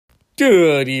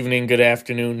Good evening, good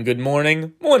afternoon, good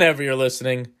morning, whenever you're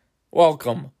listening.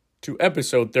 Welcome to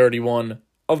episode 31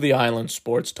 of the Island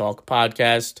Sports Talk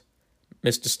podcast.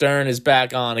 Mr. Stern is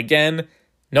back on again.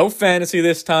 No fantasy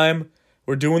this time.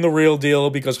 We're doing the real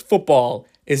deal because football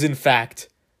is, in fact,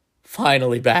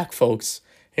 finally back, folks.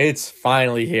 It's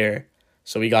finally here.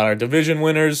 So we got our division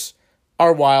winners,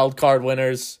 our wild card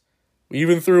winners. We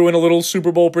even threw in a little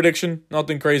Super Bowl prediction.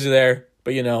 Nothing crazy there,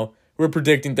 but we're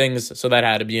predicting things, so that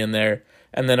had to be in there.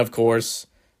 And then, of course,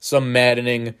 some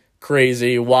maddening,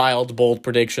 crazy, wild, bold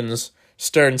predictions.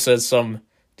 Stern says some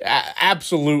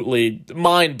absolutely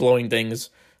mind-blowing things,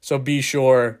 so be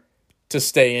sure to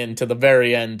stay in to the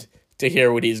very end to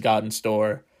hear what he's got in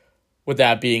store. With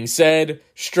that being said,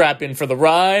 strap in for the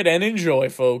ride and enjoy,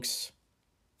 folks.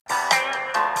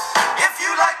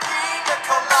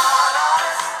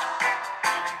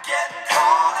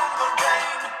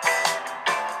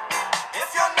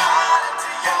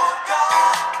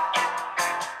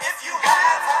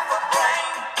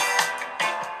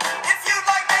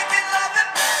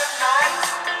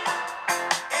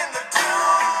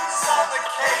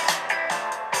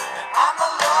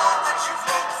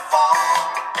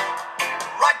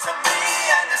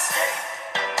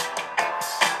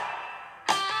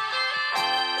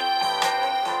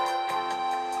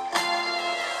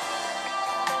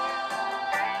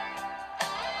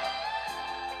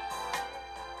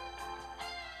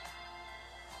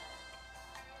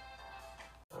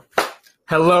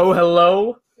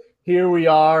 Hello. Here we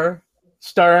are,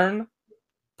 Stern,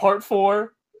 part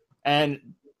 4. And,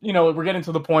 we're getting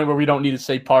to the point where we don't need to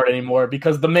say part anymore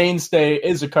because the mainstay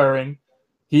is occurring.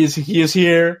 He is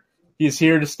here. He is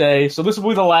here to stay. So this will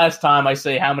be the last time I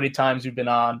say how many times you've been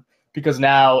on because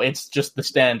now it's just the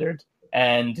standard.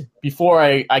 And before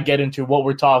I get into what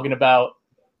we're talking about,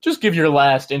 just give your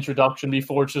last introduction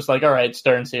before it's just like, all right,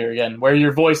 Stern's here again, where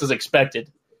your voice is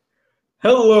expected.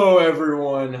 Hello,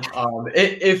 everyone.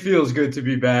 It feels good to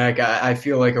be back. I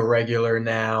feel like a regular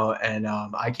now, and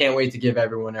I can't wait to give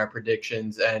everyone our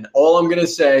predictions. And all I'm going to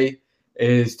say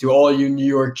is to all you New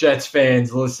York Jets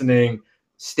fans listening,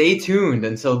 stay tuned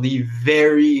until the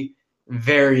very,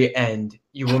 very end.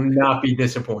 You will not be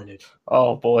disappointed.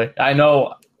 Oh, boy. I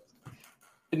know.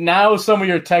 Now some of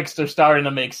your texts are starting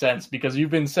to make sense because you've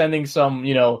been sending some,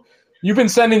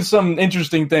 some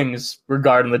interesting things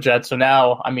regarding the Jets. So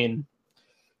now,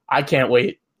 I can't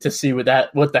wait to see what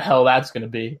the hell that's going to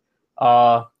be.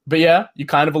 But yeah, you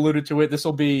kind of alluded to it. This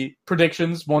will be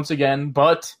predictions once again,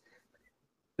 but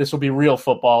this will be real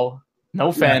football.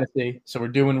 No fantasy. So we're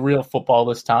doing real football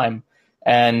this time.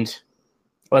 And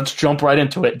let's jump right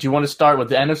into it. Do you want to start with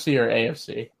the NFC or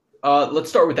AFC? Let's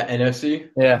start with the NFC.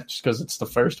 Yeah, just because it's the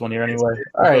first one here anyway.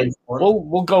 All right,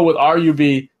 we'll go with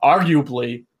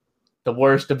arguably the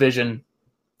worst division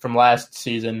from last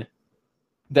season.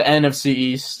 The NFC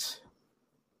East,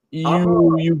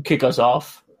 you kick us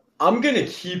off. I'm going to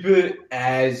keep it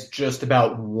as just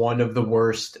about one of the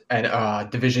worst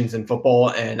divisions in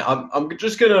football, and I'm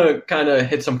just going to kind of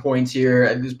hit some points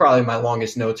here. This is probably my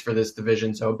longest notes for this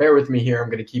division, so bear with me here. I'm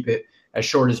going to keep it as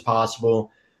short as possible.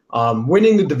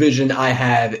 Winning the division, I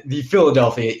have the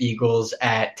Philadelphia Eagles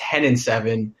at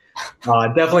 10-7.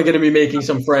 Definitely going to be making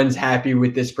some friends happy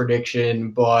with this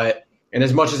prediction, and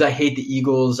as much as I hate the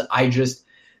Eagles,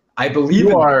 I believe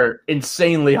you are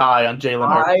insanely high on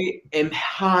Jalen Hurts. I am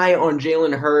high on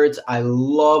Jalen Hurts. I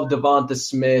love Devonta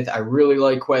Smith. I really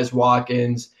like Quez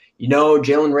Watkins. Jalen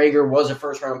Reagor was a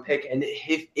first-round pick, and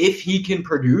if he can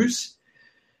produce,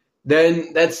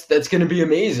 then that's going to be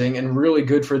amazing and really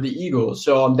good for the Eagles.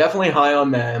 So I'm definitely high on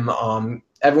them.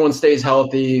 Everyone stays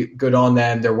healthy. Good on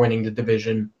them. They're winning the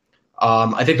division.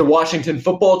 I think the Washington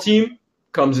football team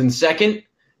comes in second.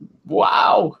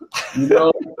 Wow.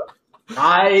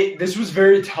 This was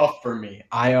very tough for me.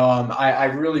 I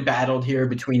really battled here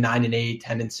between 9-8,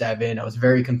 10-7. I was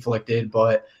very conflicted,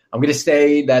 but I'm going to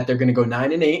say that they're going to go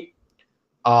 9-8.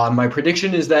 My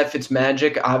prediction is that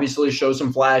Fitzmagic obviously shows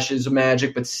some flashes of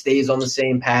magic, but stays on the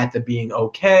same path of being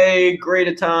okay, great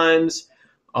at times.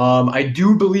 I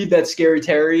do believe that Scary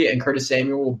Terry and Curtis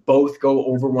Samuel will both go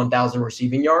over 1,000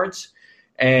 receiving yards,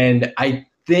 and I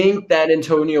think that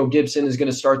Antonio Gibson is going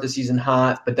to start the season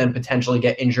hot, but then potentially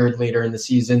get injured later in the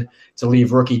season to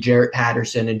leave rookie Jarrett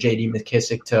Patterson and J.D.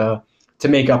 McKissick to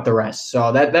make up the rest.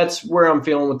 So that's where I'm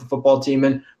feeling with the football team.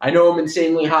 And I know I'm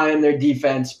insanely high on their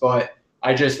defense, but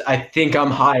I think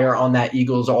I'm higher on that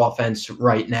Eagles offense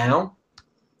right now.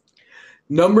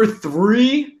 Number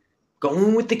 3,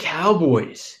 going with the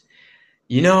Cowboys.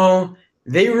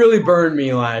 They really burned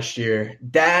me last year.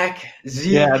 Dak,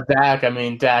 Zeke. Yeah, Dak.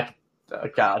 Dak,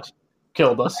 God,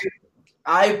 killed us.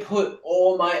 I put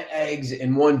all my eggs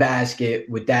in one basket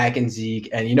with Dak and Zeke.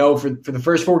 And, for the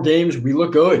first 4 games, we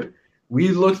look good. We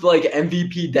looked like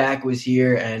MVP Dak was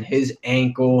here, and his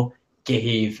ankle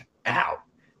gave out.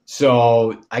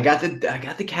 So I got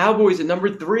the Cowboys at number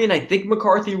 3, and I think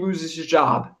McCarthy loses his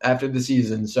job after the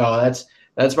season. So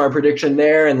that's my prediction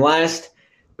there. And last,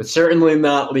 but certainly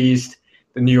not least,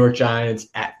 the New York Giants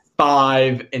at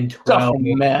 5-12. Oh,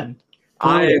 man.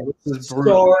 I am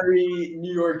sorry,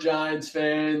 New York Giants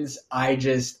fans. I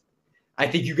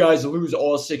think you guys lose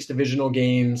all 6 divisional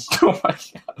games. Oh my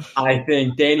God. I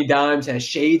think Danny Dimes has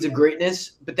shades of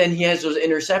greatness, but then he has those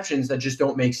interceptions that just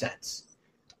don't make sense.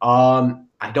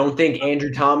 I don't think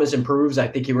Andrew Thomas improves. I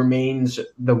think he remains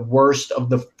the worst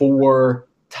of the 4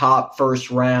 top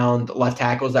first-round left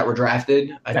tackles that were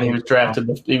drafted. I think he was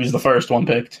drafted. He was the first one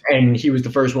picked. And he was the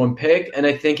first one picked. And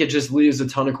I think it just leaves a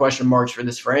ton of question marks for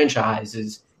this franchise.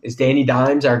 Is Danny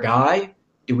Dimes our guy?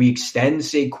 Do we extend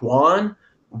Saquon?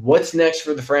 What's next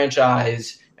for the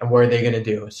franchise, and what are they going to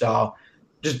do? So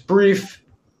just brief,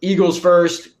 Eagles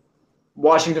first,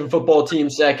 Washington football team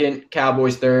second,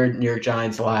 Cowboys third, New York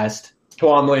Giants last.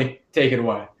 Twomley, take it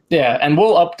away. Yeah, and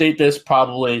we'll update this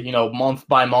probably, month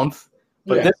by month.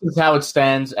 But This is how it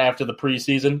stands after the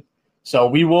preseason. So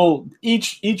we will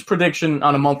each prediction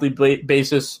on a monthly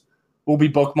basis will be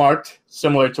bookmarked,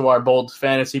 similar to our bold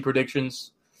fantasy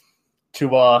predictions,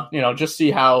 to just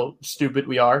see how stupid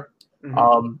we are.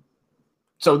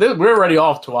 Mm-hmm. We're already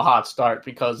off to a hot start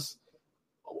because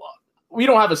we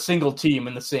don't have a single team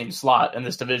in the same slot in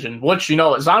this division, which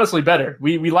is honestly better.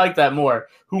 We like that more.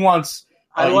 Who wants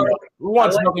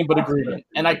nothing but agreement?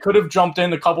 And I could have jumped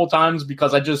in a couple times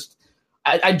because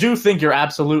I do think you're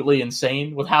absolutely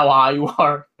insane with how high you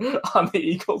are on the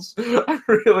Eagles. I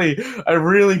really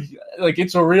like.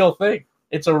 It's a real thing.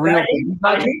 It's a real thing.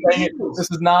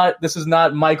 This is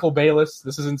not Michael Bayless.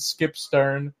 This isn't Skip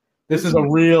Stern. This is a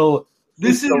real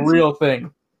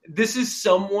thing. This is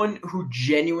someone who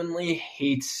genuinely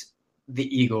hates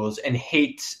the Eagles and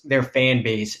hates their fan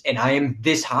base, and I am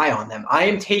this high on them. I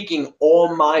am taking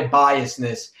all my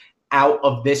biasness out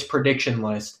of this prediction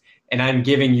list, and I'm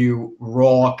giving you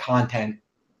raw content.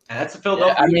 And that's the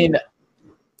Philadelphia.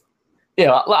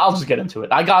 I'll just get into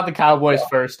it. I got the Cowboys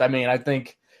first. I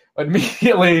think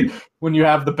immediately when you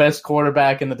have the best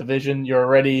quarterback in the division, you're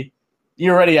already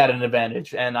at an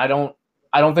advantage, and I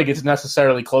don't think it's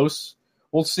necessarily close.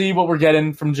 We'll see what we're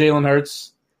getting from Jalen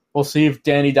Hurts. We'll see if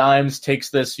Danny Dimes takes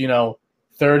this,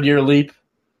 third-year leap.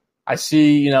 I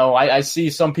see, I see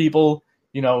some people,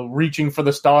 reaching for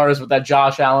the stars with that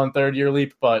Josh Allen third-year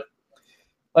leap, but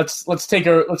let's take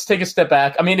a step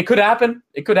back. It could happen.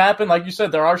 It could happen. Like you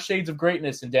said, there are shades of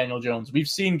greatness in Daniel Jones. We've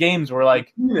seen games where,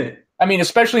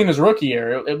 especially in his rookie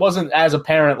year, it wasn't as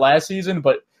apparent last season,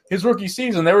 but his rookie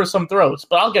season, there were some throws.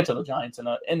 But I'll get to the Giants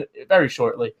in very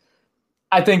shortly.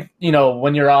 I think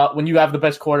when you have the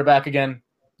best quarterback again,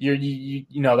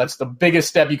 that's the biggest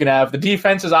step you can have. The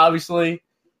defense is obviously,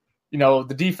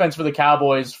 the defense for the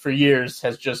Cowboys for years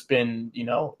has just been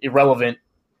irrelevant.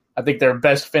 I think their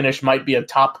best finish might be a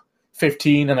top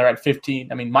 15, and they're at 15.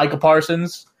 Micah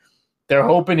Parsons, they're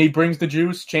hoping he brings the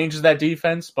juice, changes that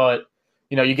defense, but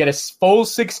you get a full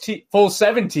 17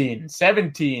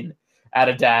 out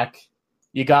of Dak.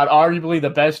 You got arguably the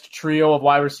best trio of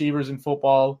wide receivers in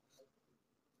football.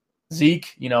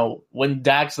 Zeke, when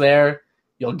Dak's there,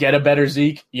 you'll get a better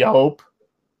Zeke, you hope.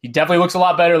 He definitely looks a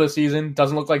lot better this season.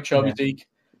 Doesn't look like chubby Zeke.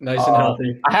 Nice and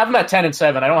healthy. I have him at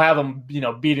 10-7. I don't have him,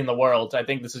 beating the world. I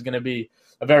think this is going to be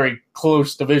a very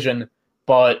close division.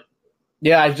 But,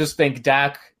 yeah, I just think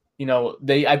Dak,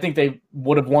 I think they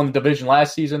would have won the division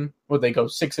last season. Would they go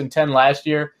 6-10 last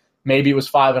year? Maybe it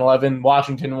was 5-11.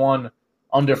 Washington won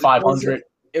under 500.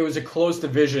 It was a close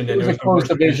division. It was a close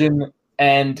division,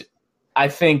 and I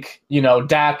think,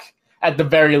 Dak, at the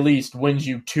very least, wins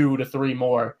you 2 to 3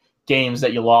 more games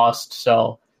that you lost.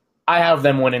 So I have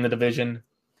them winning the division.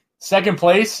 Second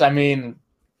place, I'm going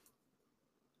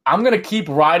to keep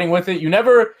riding with it. You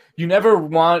never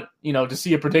want, to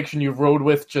see a prediction you rode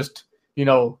with just,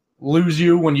 lose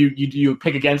you when you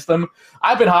pick against them.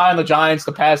 I've been high on the Giants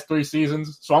the past 3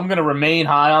 seasons, so I'm going to remain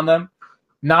high on them.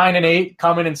 9-8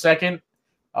 coming in second.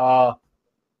 I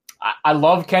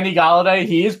love Kenny Golladay.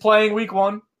 He is playing week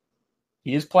 1.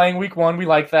 We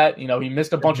like that. He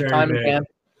missed a bunch of time in camp.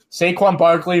 Saquon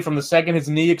Barkley, from the second his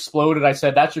knee exploded, I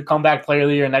said that should come back player of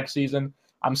the year next season.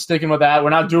 I'm sticking with that. We're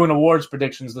not doing awards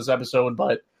predictions this episode,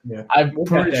 but I'm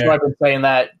pretty sure I've been saying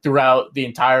that throughout the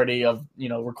entirety of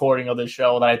recording of this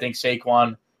show that I think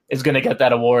Saquon is going to get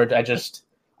that award.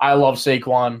 I love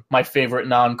Saquon, my favorite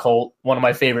non-Colt, one of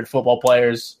my favorite football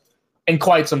players in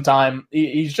quite some time.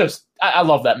 He's just – I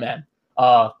love that man.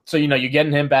 So, you're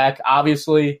getting him back.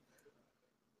 Obviously,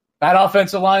 that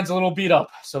offensive line's a little beat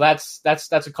up. So that's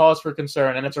a cause for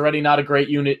concern, and it's already not a great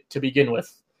unit to begin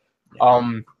with.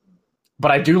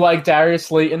 But I do like Darius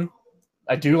Slayton.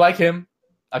 I do like him.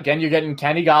 Again, you're getting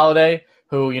Kenny Golladay,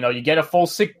 who, you get a full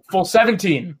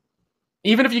 17.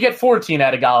 Even if you get 14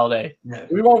 out of Golladay,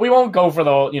 we won't go for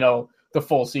the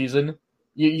full season.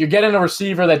 You're getting a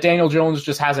receiver that Daniel Jones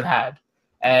just hasn't had.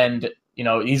 And,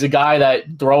 he's a guy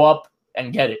that throw up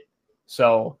and get it.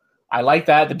 So I like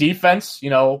that. The defense,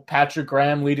 Patrick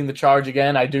Graham leading the charge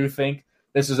again. I do think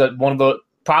this is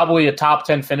probably a top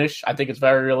 10 finish. I think it's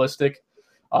very realistic.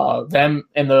 Them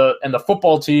and the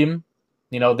football team,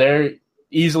 they're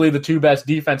easily the two best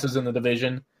defenses in the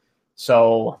division.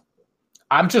 So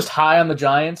I'm just high on the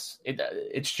Giants.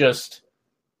 It's just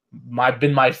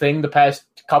been my thing the past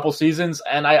couple seasons,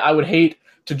 and I would hate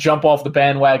to jump off the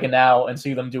bandwagon now and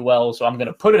see them do well. So I'm going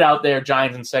to put it out there,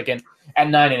 Giants in second at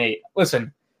 9-8.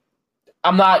 Listen,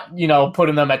 I'm not,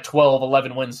 putting them at 12,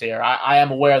 11 wins here. I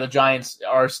am aware the Giants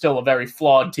are still a very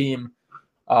flawed team.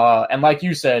 And like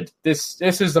you said, this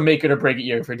is the make it or break it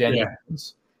year for Daniel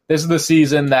Jones. This is the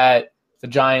season that the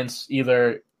Giants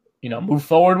either, move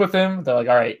forward with him. They're like,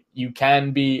 all right, you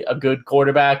can be a good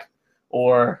quarterback,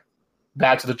 or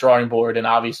back to the drawing board. And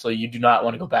obviously you do not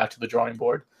want to go back to the drawing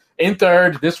board. In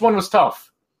third, this one was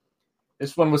tough.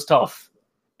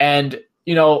 And,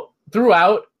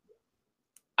 throughout,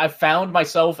 I found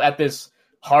myself at this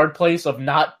hard place of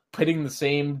not pitting the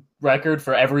same record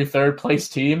for every third place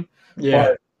team.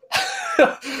 Yeah.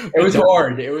 It was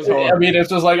hard. I mean, it's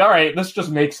just like, all right, this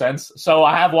just makes sense. So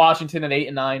I have Washington at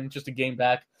 8-9, just a game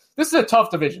back. This is a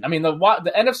tough division. I mean, the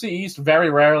NFC East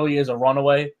very rarely is a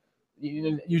runaway.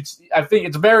 I think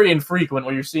it's very infrequent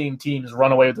when you're seeing teams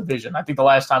run away with the division. I think the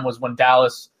last time was when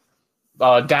Dallas,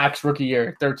 Dak's rookie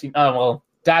year,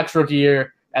 Dak's rookie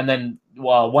year, and then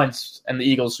Wentz and the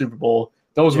Eagles Super Bowl.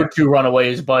 Those were two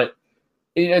runaways, but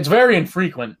it's very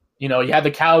infrequent. You had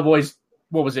the Cowboys,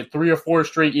 3 or 4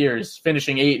 straight years,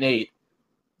 finishing 8-8,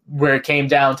 where it came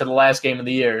down to the last game of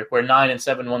the year, where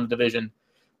 9-7 won the division,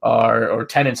 or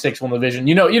 10-6 won the division.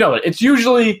 It's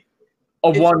usually a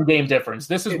one-game difference.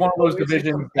 This is one of those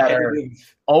divisions that are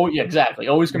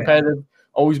always competitive,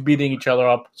 always beating each other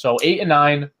up. So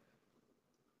 8-9,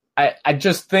 I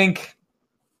just think,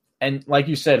 and like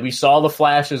you said, we saw the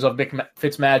flashes of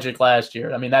Fitzmagic last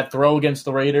year. I mean, that throw against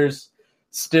the Raiders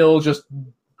still just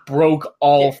broke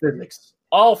all physics.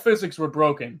 All physics were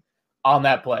broken on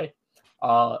that play.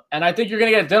 And I think you're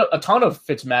going to get a ton of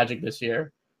Fitzmagic this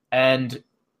year. And,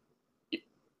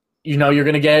 you're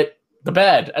going to get the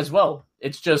bad as well.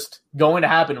 It's just going to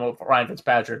happen with Ryan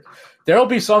Fitzpatrick. There will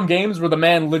be some games where the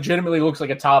man legitimately looks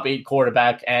like a top 8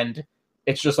 quarterback, and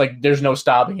it's just like there's no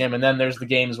stopping him. And then there's the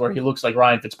games where he looks like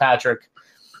Ryan Fitzpatrick,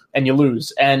 and you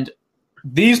lose. And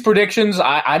these predictions,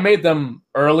 I made them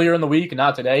earlier in the week,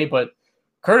 not today, but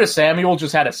Curtis Samuel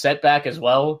just had a setback as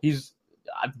well. He's,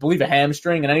 I believe, a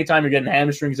hamstring, and anytime you're getting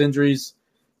hamstrings injuries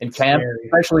in camp,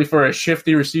 especially for a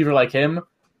shifty receiver like him,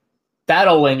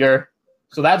 that'll linger.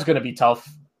 So that's going to be tough.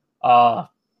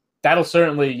 That'll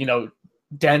certainly,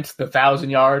 dent the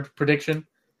 1,000-yard prediction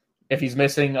if he's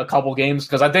missing a couple games.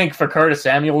 Because I think for Curtis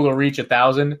Samuel to reach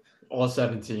 1,000, all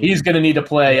 17, he's going to need to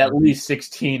play at least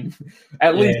 16.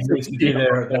 At least 16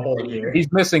 the whole year.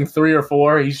 He's missing 3 or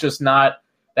 4. He's just not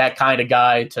that kind of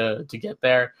guy to get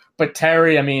there. But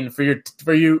Terry, I mean, for you,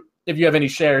 if you have any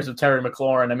shares of Terry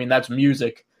McLaurin, I mean, that's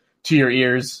music to your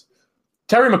ears.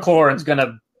 Terry McLaurin's going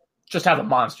to just have a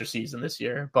monster season this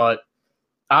year, but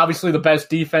obviously the best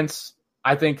defense,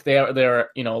 I think they're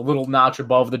a little notch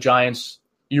above the Giants.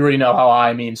 You already know how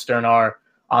high me and Stern are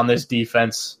on this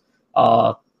defense.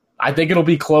 I think it'll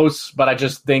be close, but I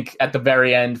just think at the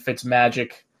very end,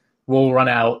 Fitzmagic will run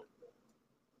out,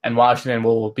 and Washington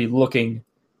will be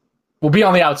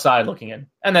on the outside looking in.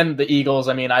 And then the Eagles,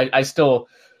 I mean,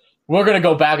 we're going to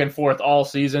go back and forth all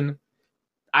season.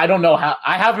 I don't know how.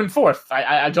 I have been fourth.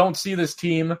 I don't see this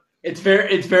team. It's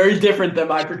very different than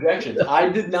my projections. I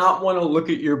did not want to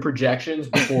look at your projections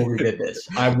before we did this.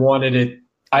 I wanted it.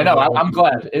 I know. I'm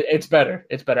glad. It's better.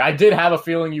 It's better. I did have a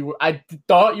feeling I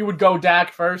thought you would go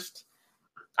Dak first.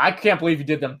 I can't believe you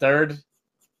did them third.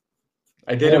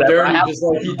 I did him dirty just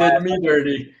like he did me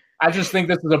dirty. I just think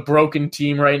this is a broken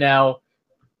team right now.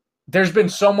 There's been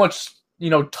so much,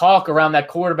 talk around that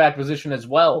quarterback position as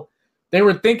well. They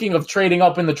were thinking of trading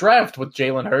up in the draft with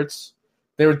Jalen Hurts.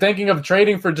 They were thinking of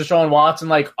trading for Deshaun Watson.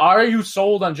 Like, are you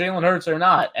sold on Jalen Hurts or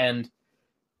not? And,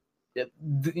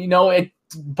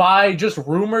 by the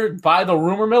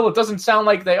rumor mill, it doesn't sound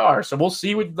like they are. So we'll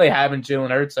see what they have in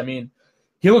Jalen Hurts. I mean,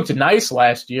 he looked nice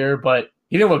last year, but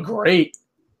he didn't look great.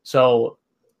 So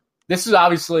this is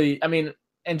obviously, I mean,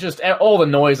 and just all the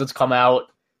noise that's come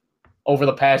out over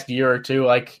the past year or two,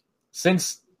 like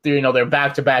since their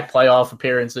back-to-back playoff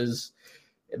appearances,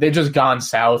 they've just gone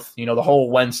south. The whole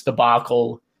Wentz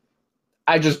debacle.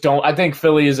 I think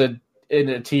Philly is in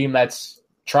a team that's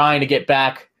trying to get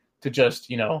back to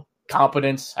just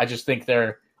competence. I just think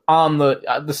they're on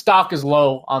the stock is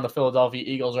low on the Philadelphia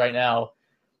Eagles right now,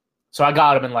 so I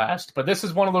got them in last. But this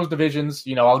is one of those divisions.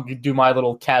 I'll do my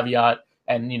little caveat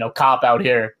and cop out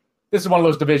here. This is one of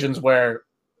those divisions where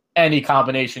any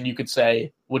combination you could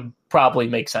say would probably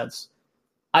make sense.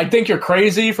 I think you're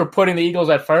crazy for putting the Eagles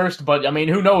at first, but I mean,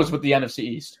 who knows with the NFC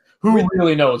East? Who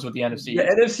really knows with the NFC East?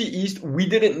 The NFC East, we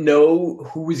didn't know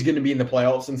who was going to be in the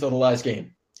playoffs until the last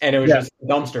game, and it was just a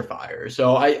dumpster fire.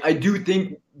 So I do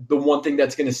think the one thing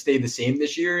that's going to stay the same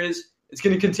this year is it's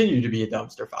going to continue to be a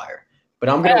dumpster fire. But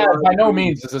I'm going to by no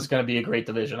means is this going to be a great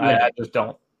division. Yeah. I just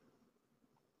don't.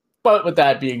 But with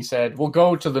that being said, we'll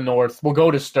go to the North. We'll go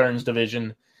to Stern's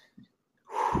division.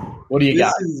 What do you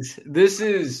got? This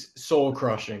is soul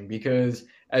crushing because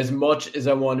as much as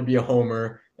I want to be a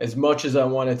homer, as much as I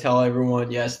want to tell everyone,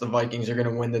 yes, the Vikings are going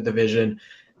to win the division,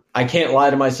 I can't lie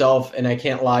to myself and I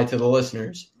can't lie to the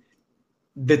listeners.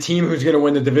 The team who's going to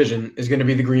win the division is going to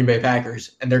be the Green Bay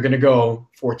Packers, and they're going to go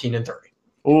 14-3.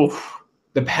 Oof.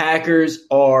 The Packers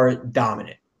are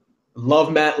dominant.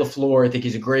 Love Matt LaFleur. I think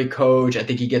he's a great coach. I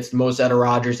think he gets the most out of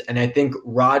Rodgers, and I think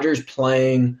Rodgers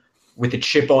playing with a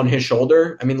chip on his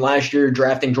shoulder. I mean, last year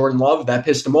drafting Jordan Love, that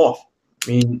pissed him off.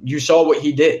 I mean, you saw what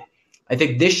he did. I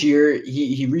think this year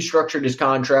he restructured his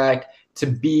contract to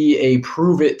be a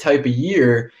prove-it type of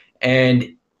year,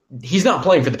 and he's not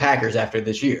playing for the Packers after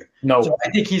this year. No. So I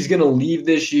think he's going to leave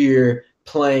this year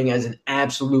playing as an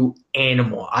absolute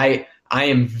animal. I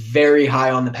am very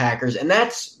high on the Packers, and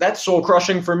that's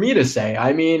soul-crushing for me to say.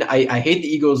 I mean, I hate the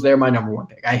Eagles. They're my number one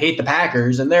pick. I hate the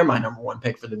Packers, and they're my number one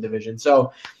pick for the division.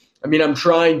 So, I mean, I'm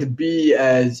trying to be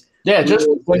as – yeah, just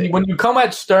when you come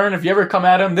at Stern, if you ever come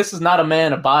at him, this is not a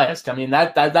man of bias. I mean,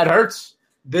 that hurts.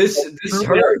 This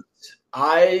hurts.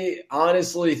 I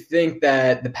honestly think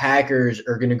that the Packers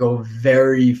are going to go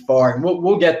very far, and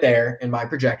we'll get there in my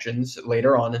projections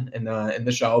later on in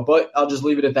the show. But I'll just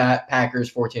leave it at that.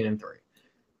 Packers 14-3.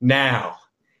 Now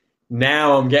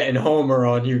I'm getting homer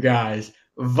on you guys.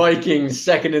 Vikings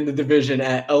second in the division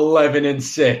at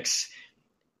 11-6.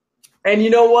 And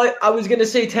you know what? I was going to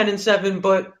say 10-7,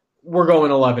 but we're going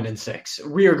 11-6.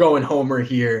 We are going homer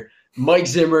here. Mike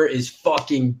Zimmer is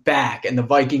fucking back, and the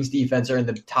Vikings defense are in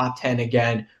the top 10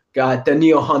 again. Got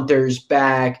Danielle Hunter's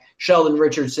back. Sheldon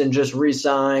Richardson just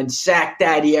re-signed. Sack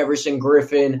Daddy Everson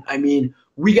Griffin. I mean,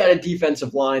 we got a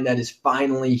defensive line that is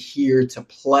finally here to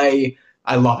play.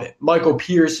 I love it. Michael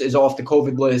Pierce is off the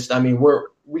COVID list. I mean,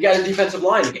 we got a defensive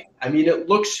line again. I mean, it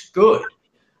looks good.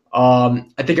 I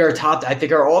think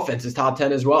our offense is top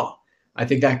 10 as well. I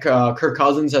think that Kirk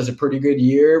Cousins has a pretty good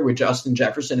year with Justin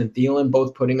Jefferson and Thielen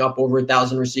both putting up over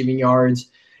 1,000 receiving yards.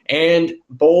 And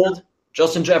bold,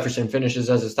 Justin Jefferson finishes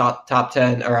as his top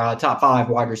 10 or top 5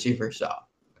 wide receiver. So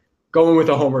going with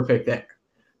a homer pick there.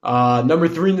 Number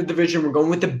 3 in the division, we're going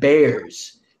with the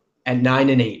Bears at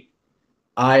 9-8.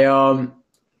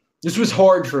 This was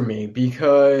hard for me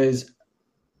because,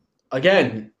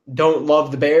 again, don't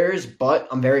love the Bears, but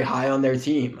I'm very high on their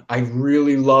team. I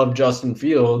really love Justin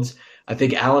Fields. I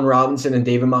think Allen Robinson and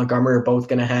David Montgomery are both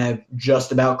going to have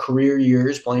just about career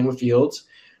years playing with Fields.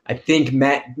 I think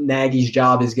Matt Nagy's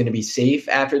job is going to be safe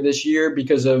after this year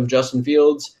because of Justin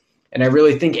Fields. And I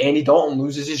really think Andy Dalton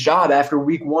loses his job after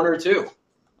week 1 or 2.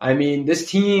 I mean, this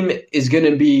team is going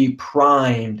to be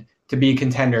primed to be a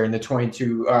contender in the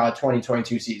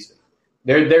 2022 season.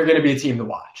 They're going to be a team to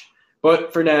watch.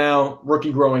 But for now,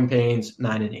 rookie growing pains,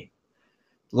 9-8.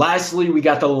 Lastly, we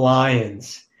got the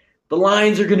Lions. The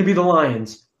Lions are going to be the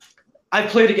Lions.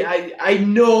 I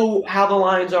know how the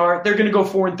Lions are. They're going to go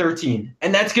 4-13,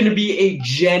 and that's going to be a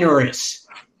generous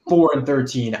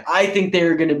 4-13. I think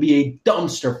they're going to be a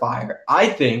dumpster fire. I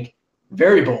think,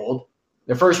 very bold,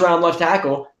 the first-round left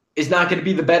tackle is not going to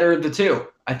be the better of the two.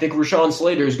 I think Rashawn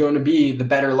Slater is going to be the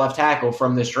better left tackle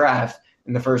from this draft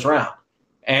in the first round.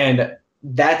 And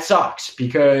that sucks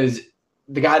because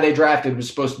the guy they drafted was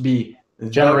supposed to be the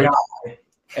guy.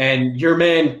 And your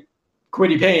man,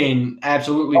 Kwity Paye,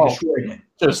 absolutely destroyed him.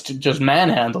 Just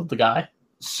manhandled the guy.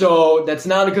 So that's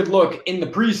not a good look in the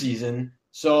preseason.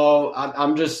 So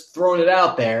I'm just throwing it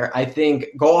out there. I think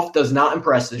Goff does not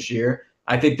impress this year.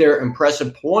 I think their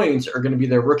impressive points are going to be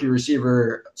their rookie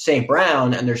receiver, St.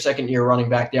 Brown, and their second-year running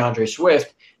back, DeAndre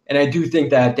Swift. And I do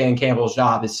think that Dan Campbell's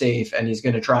job is safe, and he's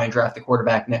going to try and draft the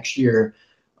quarterback next year.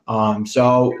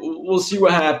 So we'll see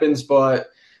what happens. But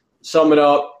sum it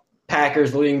up,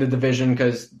 Packers leading the division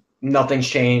because nothing's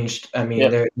changed. I mean,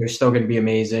 Yep. they're still going to be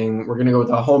amazing. We're going to go with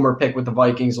a homer pick with the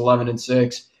Vikings,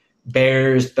 11-6,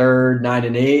 Bears third,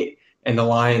 9-8, and the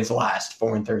Lions last,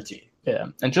 4-13. Yeah,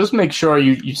 and just make sure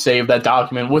you save that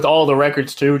document with all the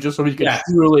records too, just so we can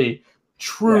truly,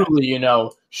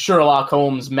 Sherlock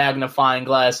Holmes magnifying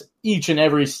glass each and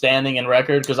every standing and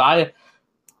record. Because I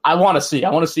want to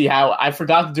see how. I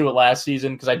forgot to do it last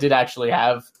season because I did actually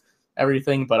have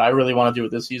everything, but I really want to do it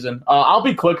this season. I'll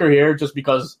be quicker here just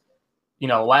because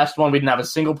last one we didn't have a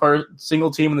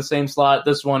single team in the same slot.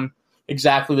 This one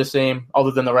exactly the same, other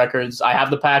than the records. I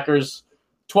have the Packers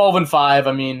 12-5.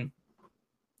 I mean,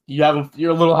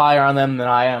 you're a little higher on them than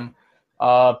I am.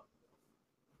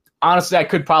 Honestly, I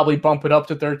could probably bump it up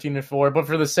to 13-4, but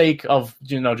for the sake of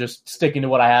just sticking to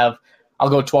what I have, I'll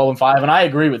go 12-5. And I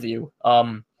agree with you.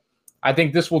 I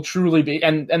think this will truly be,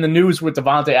 and the news with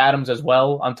Davante Adams as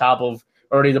well, on top of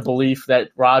already the belief that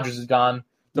Rodgers is gone.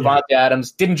 Davante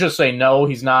Adams didn't just say no;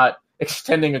 he's not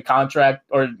extending a contract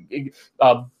or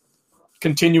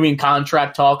continuing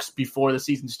contract talks before the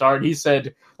season started. He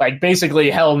said, basically,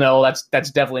 hell no,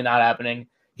 that's definitely not happening.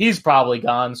 He's probably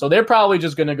gone. So they're probably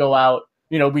just going to go out.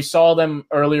 We saw them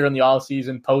earlier in the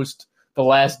offseason post The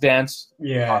Last Dance.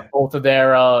 Yeah. Both of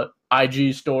their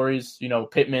IG stories,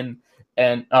 Pittman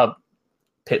and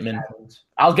Pittman.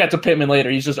 I'll get to Pittman later.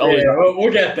 He's just always. Yeah,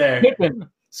 we'll get there. Pittman,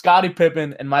 Scottie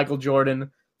Pippen and Michael Jordan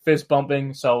fist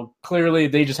bumping. So clearly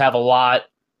they just have a lot.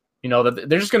 That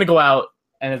they're just going to go out.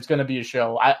 And it's going to be a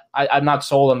show. I'm not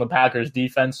sold on the Packers'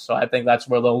 defense, so I think that's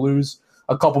where they'll lose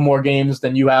a couple more games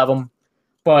than you have them.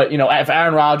 But, if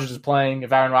Aaron Rodgers is playing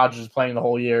the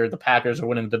whole year, the Packers are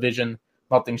winning the division.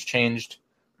 Nothing's changed.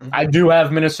 Mm-hmm. I do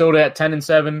have Minnesota at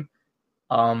 10-7,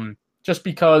 just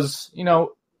because,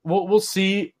 we'll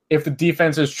see if the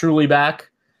defense is truly back.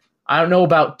 I don't know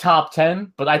about top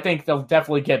 10, but I think they'll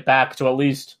definitely get back to at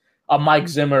least a Mike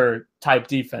Zimmer type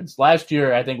defense. Last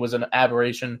year, I think, was an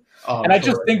aberration. And I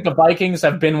just think the Vikings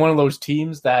have been one of those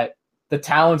teams that the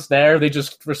talent's there. They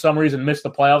just, for some reason, missed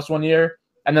the playoffs one year,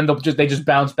 and then they just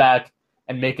bounce back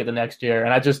and make it the next year.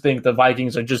 And I just think the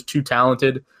Vikings are just too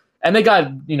talented. And they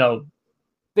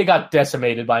got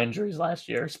decimated by injuries last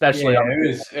year, especially. Yeah,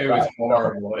 it was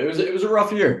horrible. It was a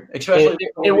rough year, especially.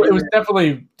 It was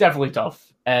definitely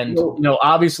tough. And,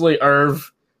 obviously,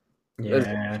 Irv is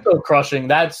still crushing.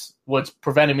 That's what's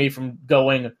preventing me from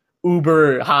going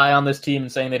uber high on this team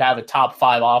and saying they'd have a top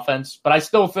 5 offense. But I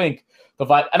still think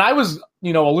and I was,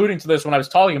 alluding to this when I was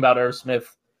talking about Irv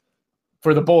Smith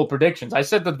for the bold predictions. I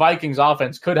said the Vikings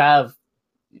offense could have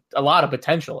a lot of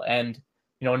potential. And,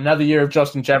 another year of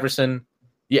Justin Jefferson,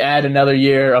 you add another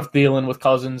year of Thielen with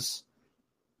Cousins.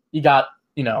 You got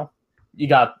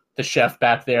the chef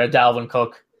back there, Dalvin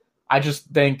Cook. I just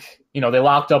think, they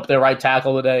locked up their right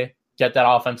tackle today, get that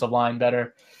offensive line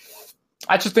better.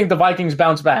 I just think the Vikings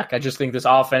bounce back. I just think this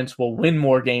offense will win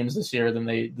more games this year than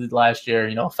they did last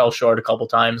year. Fell short a couple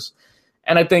times.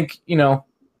 And I think,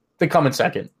 they come in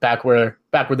second, back where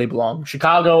they belong.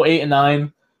 Chicago,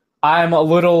 8-9. I'm a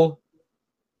little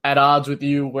at odds with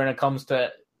you when it comes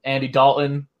to Andy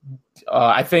Dalton.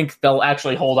 I think they'll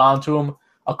actually hold on to him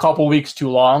a couple weeks too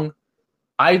long.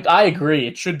 I agree.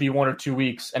 It should be 1 or 2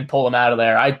 weeks and pull him out of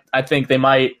there. I think they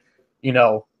might,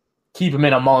 keep him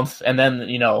in a month, and then,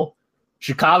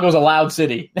 Chicago's a loud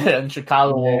city, and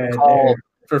Chicago will call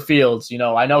for Fields.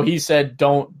 I know he said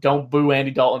don't boo Andy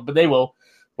Dalton, but they will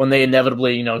when they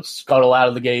inevitably, scuttle out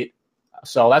of the gate.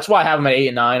 So that's why I have him at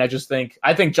 8-9.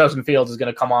 I think Justin Fields is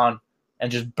going to come on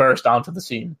and just burst onto the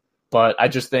scene. But I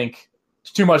just think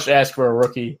it's too much to ask for a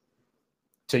rookie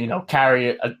to,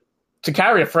 carry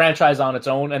a franchise on its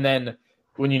own, and then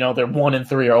when they're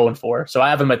 1-3 or 0-4. So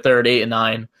I have them at third,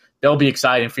 8-9. They'll be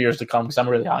exciting for years to come because I'm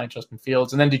really high on Justin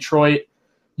Fields. And then Detroit,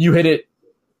 you hit it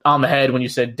on the head when you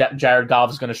said Jared Goff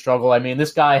is going to struggle. I mean,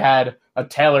 this guy had a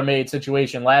tailor-made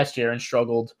situation last year and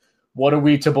struggled. What are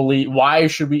we to believe? Why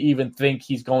should we even think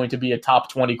he's going to be a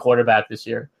top 20 quarterback this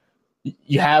year?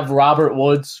 You have Robert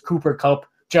Woods, Cooper Kupp,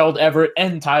 Gerald Everett,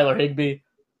 and Tyler Higbee,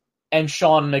 and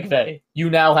Sean McVay. You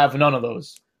now have none of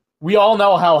those. We all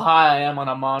know how high I am on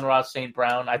Amon-Ra St.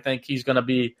 Brown. I think he's going to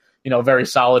be, a very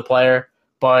solid player.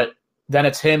 But then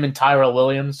it's him and Tyrell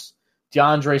Williams.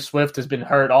 DeAndre Swift has been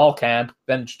hurt all camp.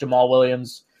 Then Jamal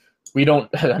Williams.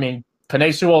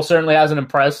 Penei Sewell certainly hasn't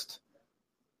impressed.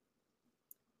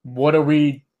 What are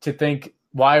we to think?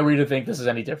 Why are we to think this is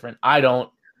any different? I don't.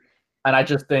 And I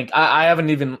just think I haven't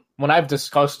even, when I've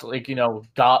discussed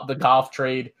the Goff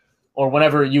trade, or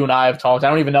whenever you and I have talked, I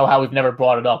don't even know how we've never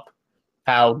brought it up.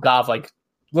 How Goff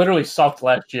literally sucked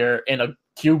last year in a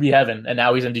QB heaven, and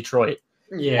now he's in Detroit.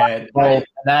 Yeah.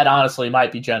 That honestly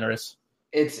might be generous.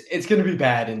 It's going to be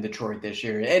bad in Detroit this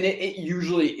year. And it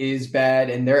usually is bad.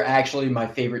 And they're actually my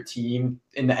favorite team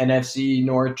in the NFC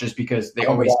North just because they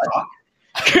always suck.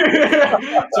 So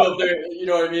if they're, you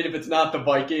know what I mean? If it's not the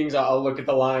Vikings, I'll look at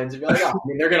the Lions and be like,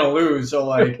 they're going to lose. So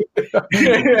like,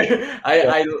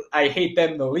 I hate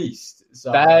them the least.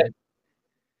 So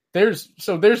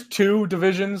there's two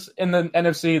divisions in the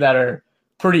NFC that are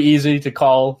pretty easy to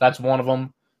call. That's one of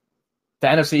them. The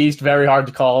NFC East, very hard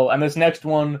to call. And this next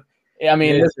one, I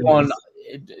mean,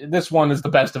 this one is the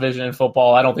best division in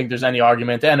football. I don't think there's any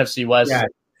argument. The NFC West.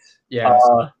 Yeah.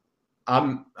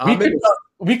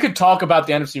 We could talk about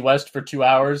the NFC West for 2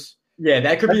 hours. Yeah,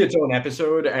 that could be its own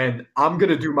episode, and I'm going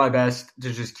to do my best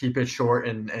to just keep it short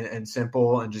and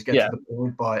simple and just get to the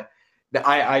point. But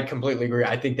I completely agree.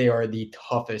 I think they are the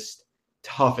toughest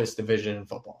division in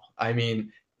football. I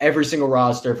mean, every single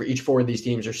roster for each 4 of these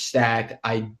teams are stacked.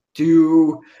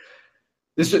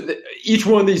 Each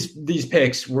one of these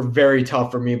picks were very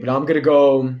tough for me, but I'm going to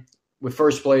go with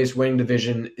first place winning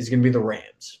division is going to be the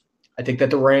Rams. I think that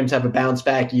the Rams have a bounce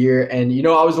back year. And,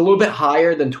 I was a little bit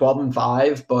higher than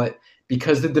 12-5, but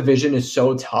because the division is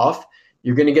so tough,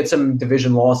 you're going to get some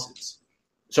division losses.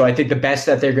 So I think the best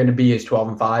that they're going to be is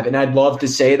 12-5. And I'd love to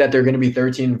say that they're going to be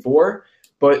 13-4,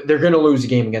 but they're going to lose a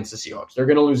game against the Seahawks. They're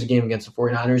going to lose a game against the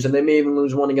 49ers, and they may even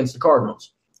lose one against the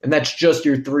Cardinals. And that's just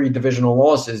your 3 divisional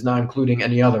losses, not including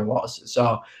any other losses.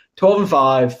 So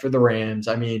 12-5 for the Rams.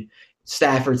 I mean,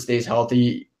 Stafford stays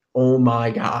healthy. Oh,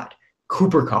 my God.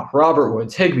 Cooper Kupp, Robert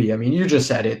Woods, Higbee. I mean, you just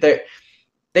said it. They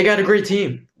got a great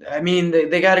team. I mean,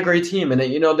 they got a great team. And,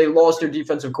 they lost their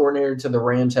defensive coordinator to the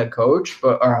Rams head coach,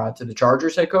 to the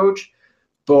Chargers head coach.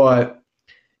 But,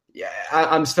 yeah,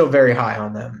 I'm still very high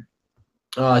on them.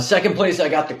 Second place, I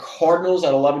got the Cardinals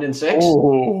at 11-6.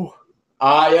 Ooh.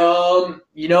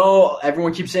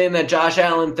 Everyone keeps saying that Josh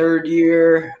Allen third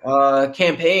year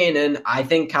campaign, and I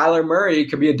think Kyler Murray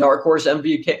could be a dark horse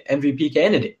MVP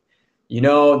candidate.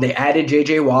 They added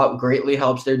J.J. Watt, greatly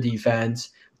helps their defense.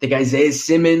 I think Isaiah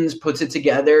Simmons puts it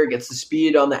together, gets the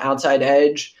speed on the outside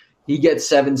edge. He gets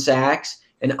 7 sacks.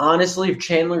 And honestly, if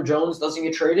Chandler Jones doesn't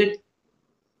get traded,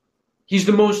 he's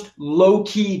the most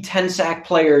low-key 10-sack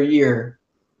player a year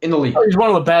in the league. He's one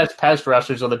of the best pass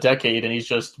rushers of the decade, and he's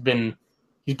been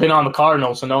on the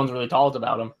Cardinals, so no one's really talked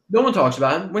about him. No one talks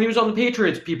about him. When he was on the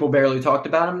Patriots, people barely talked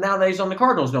about him. Now that he's on the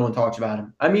Cardinals, no one talks about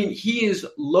him. I mean, he is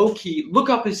low-key. Look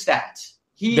up his stats.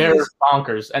 They're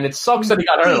bonkers, and it sucks that he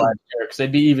got hurt last year because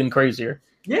they'd be even crazier.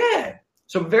 Yeah.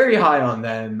 So very high on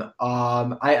them.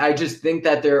 I just think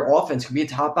that their offense could be a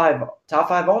top five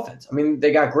offense. I mean,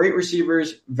 they got great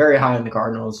receivers. Very high on the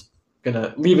Cardinals.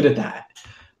 Gonna leave it at that.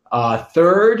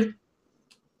 Third,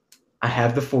 I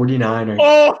have the 49ers.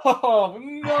 Oh,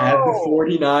 no. I have the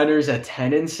 49ers at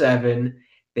 10-7.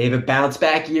 They have a bounce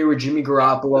back year with Jimmy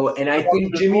Garoppolo, and I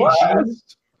think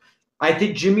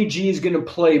Jimmy G is going to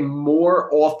play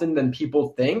more often than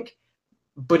people think,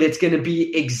 but it's going to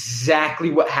be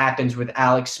exactly what happens with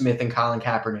Alex Smith and Colin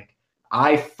Kaepernick.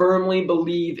 I firmly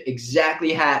believe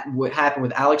exactly what happened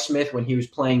with Alex Smith when he was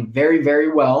playing very,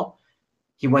 very well.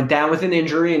 He went down with an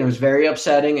injury, and it was very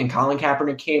upsetting, and Colin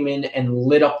Kaepernick came in and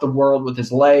lit up the world with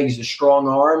his legs, his strong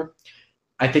arm.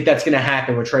 I think that's going to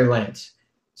happen with Trey Lance.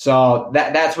 So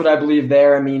that's what I believe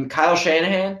there. I mean, Kyle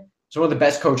Shanahan is one of the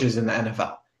best coaches in the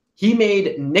NFL. He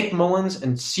made Nick Mullins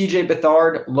and C.J.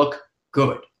 Beathard look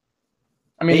good.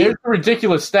 I mean, there's a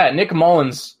ridiculous stat. Nick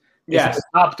Mullins is the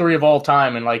top 3 of all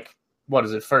time in,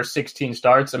 first 16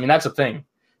 starts? I mean, that's a thing.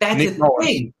 That's Nick a Mullins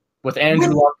thing. With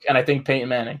Andrew Luck and I think Peyton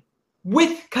Manning.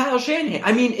 With Kyle Shanahan.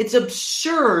 I mean, it's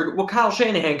absurd what Kyle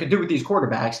Shanahan could do with these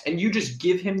quarterbacks, and you just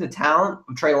give him the talent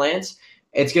of Trey Lance,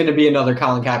 it's going to be another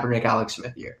Colin Kaepernick, Alex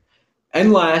Smith year.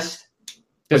 And last,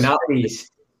 but not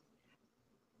least,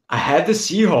 I had the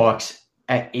Seahawks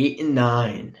at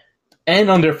 8-9. And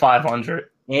under 500.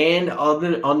 And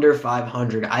under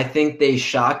 500. I think they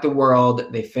shocked the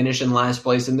world. They finish in last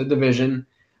place in the division.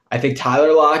 I think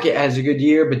Tyler Lockett has a good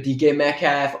year, but DK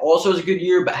Metcalf also has a good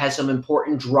year, but has some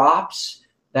important drops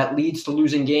that leads to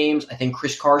losing games. I think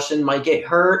Chris Carson might get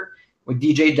hurt with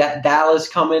DJ Dallas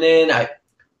coming in.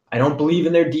 I don't believe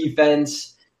in their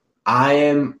defense. I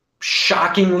am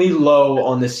shockingly low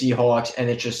on the Seahawks, and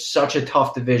it's just such a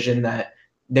tough division that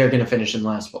they're going to finish in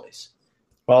last place.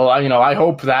 Well, I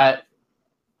hope that,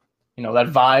 that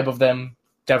vibe of them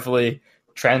definitely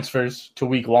transfers to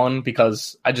week 1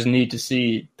 because I just need to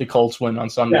see the Colts win on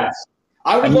Sunday. Yes.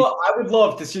 I would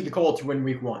love to see the Colts win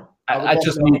week 1. I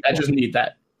just need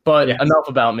that. But enough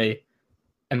about me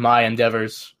and my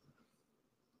endeavors.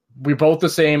 We're both the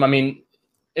same. I mean,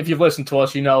 if you've listened to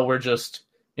us, we're just,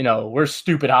 we're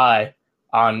stupid high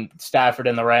on Stafford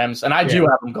and the Rams, and I do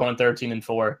have them going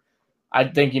 13-4. I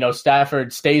think,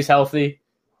 Stafford stays healthy.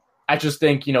 I just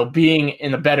think, being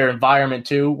in a better environment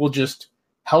too will just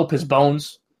help his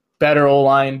bones. Better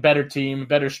O-line, better team,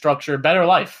 better structure, better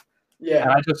life. Yeah.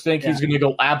 And I just think he's going to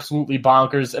go absolutely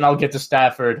bonkers, and I'll get to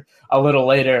Stafford a little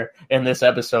later in this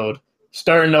episode.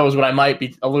 Stern knows what I might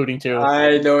be alluding to.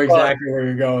 I know exactly where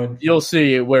you're going. You'll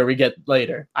see where we get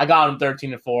later. I got him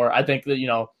 13-4. I think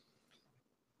that,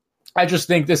 I just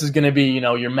think this is going to be,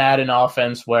 your Madden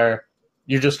offense where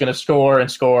you're just going to score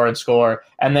and score and score.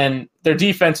 And then their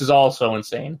defense is also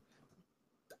insane.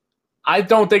 I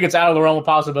don't think it's out of the realm of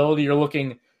possibility. You're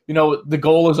looking, the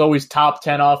goal is always top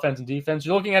 10 offense and defense.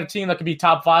 You're looking at a team that could be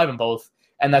top 5 in both,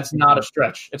 and that's not a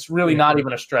stretch. It's really not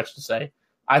even a stretch to say.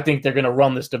 I think they're going to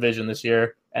run this division this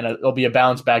year, and it'll be a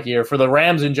bounce back year for the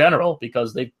Rams in general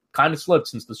because they've kind of slipped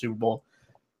since the Super Bowl.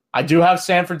 I do have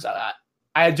San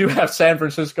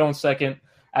Francisco in second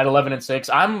at 11-6.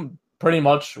 I'm pretty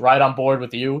much right on board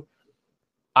with you.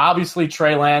 Obviously,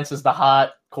 Trey Lance is the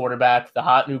hot quarterback, the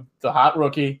hot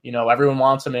rookie. Everyone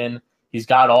wants him in. He's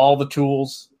got all the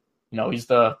tools. He's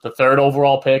the third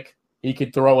overall pick. He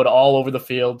could throw it all over the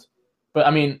field. But,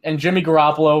 and Jimmy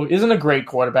Garoppolo isn't a great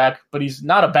quarterback, but he's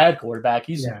not a bad quarterback.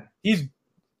 He's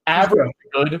average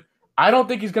good. I don't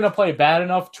think he's going to play bad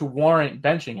enough to warrant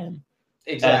benching him.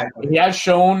 Exactly. And he has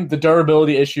shown the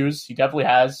durability issues. He definitely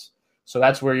has. So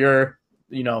that's where your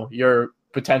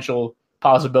potential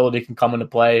possibility can come into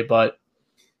play. But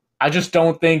I just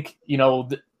don't think,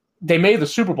 they made the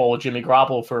Super Bowl with Jimmy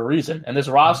Garoppolo for a reason. And this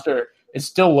roster is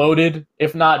still loaded,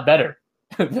 if not better,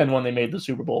 than when they made the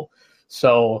Super Bowl.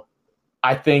 So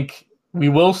I think we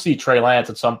will see Trey Lance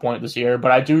at some point this year,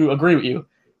 but I do agree with you.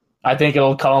 I think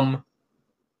it'll come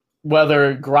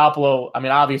whether Garoppolo,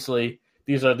 obviously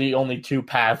these are the only two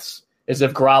paths, is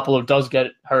if Garoppolo does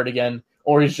get hurt again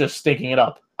or he's just stinking it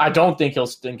up. I don't think he'll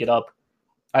stink it up.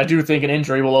 I do think an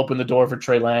injury will open the door for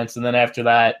Trey Lance, and then after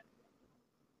that,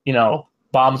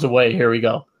 bombs away, here we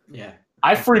go. Yeah.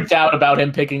 I freaked out about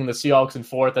him picking the Seahawks in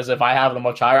fourth as if I have them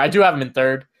much higher. I do have him in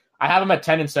third. I have him at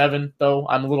 10-7, though.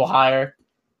 I'm a little higher.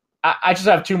 I just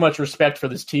have too much respect for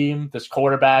this team, this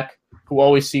quarterback, who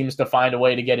always seems to find a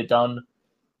way to get it done.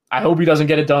 I hope he doesn't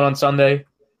get it done on Sunday.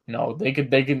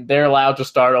 They're allowed to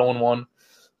start 0-1.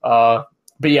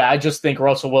 But yeah, I just think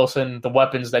Russell Wilson, the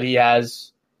weapons that he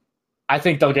has, I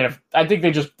think they'll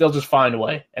just find a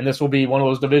way. And this will be one of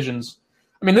those divisions.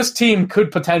 This team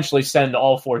could potentially send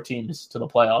all 4 teams to the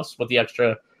playoffs with the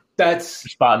extra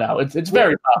spot now. It's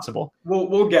very possible.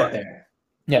 We'll get there.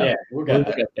 Yeah, we'll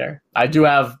get there. I do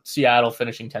have Seattle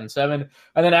finishing 10-7,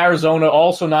 and then Arizona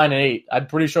also 9-8. I'm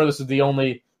pretty sure this is the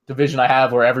only division I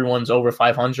have where everyone's over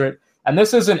 500. And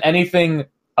this isn't anything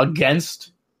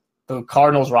against the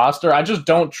Cardinals roster. I just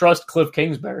don't trust Cliff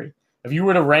Kingsbury. If you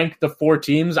were to rank the 4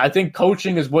 teams, I think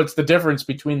coaching is what's the difference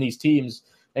between these teams.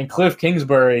 And Cliff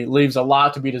Kingsbury leaves a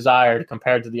lot to be desired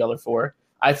compared to the other 4.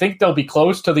 I think they'll be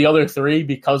close to the other 3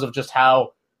 because of just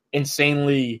how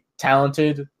insanely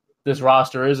talented this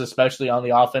roster is, especially on the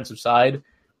offensive side.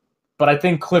 But I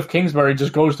think Cliff Kingsbury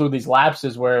just goes through these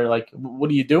lapses where, what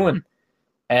are you doing?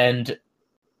 And,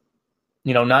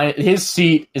 his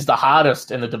seat is the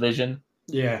hottest in the division.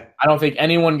 Yeah. I don't think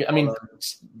anyone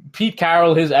 – Pete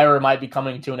Carroll, his era might be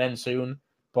coming to an end soon.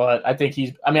 But I think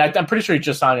I'm pretty sure he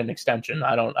just signed an extension.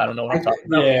 I don't know what I'm talking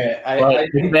about. Yeah.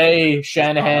 McVay,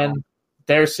 Shanahan,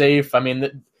 they're safe.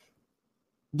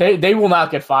 They will not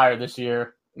get fired this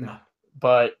year. No.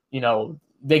 But,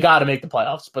 they got to make the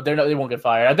playoffs. But they won't get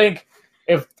fired. I think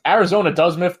if Arizona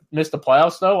does miss the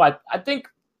playoffs, though, I think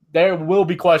there will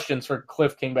be questions for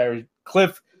Cliff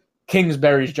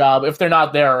Kingsbury's job if they're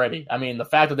not there already. The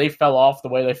fact that they fell off the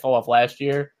way they fell off last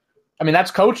year,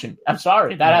 that's coaching. I'm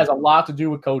sorry. That has a lot to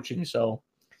do with coaching. So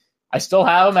I still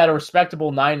have them at a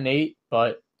respectable 9-8,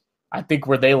 but I think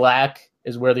where they lack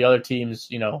is where the other teams,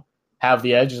 have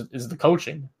the edge is the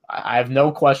coaching. I have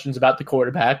no questions about the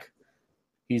quarterback.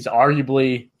 He's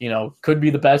arguably, could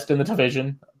be the best in the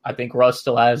division. I think Russ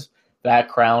still has that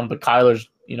crown, but Kyler's,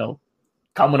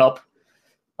 coming up.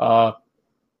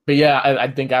 But yeah, I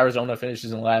think Arizona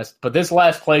finishes in last. But this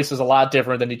last place is a lot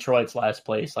different than Detroit's last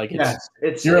place.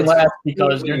 You're last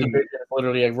because your division is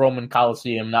literally a Roman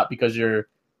Coliseum, not because you're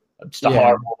just a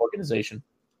horrible organization.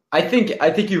 I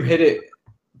think you hit it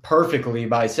perfectly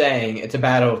by saying it's a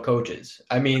battle of coaches.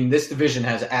 This division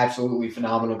has absolutely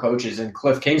phenomenal coaches, and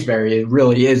Cliff Kingsbury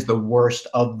really is the worst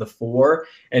of the 4,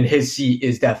 and his seat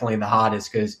is definitely the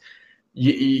hottest because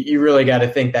you really got to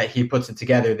think that he puts it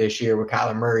together this year with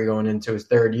Kyler Murray going into his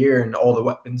 3rd year and all the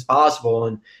weapons possible.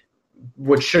 And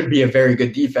what should be a very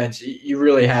good defense, you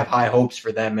really have high hopes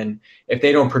for them. And if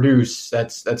they don't produce,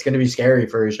 that's going to be scary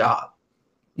for his job.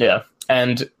 Yeah.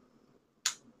 And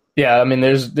yeah, I mean,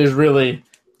 there's really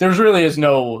is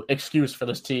no excuse for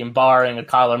this team, barring a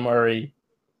Kyler Murray.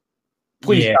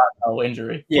 Please, God, no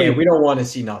injury. Yeah, we don't want to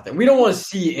see nothing. We don't want to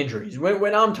see injuries.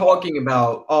 When I'm talking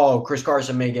about, Chris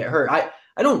Carson may get hurt, I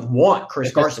don't want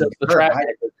Chris Carson to get hurt.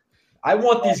 I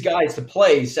want these guys to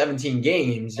play 17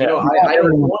 games. I don't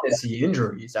want to see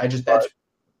injuries. That's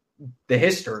the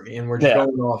history, and we're just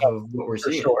going off of what we're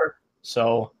seeing. Sure.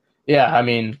 So, yeah, I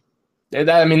mean,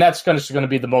 that's going to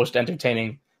be the most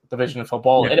entertaining division of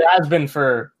football. Yeah. It has been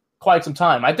for quite some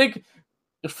time. I think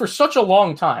for such a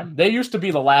long time, they used to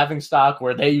be the laughingstock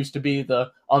where they used to be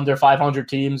the under 500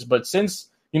 teams. But since,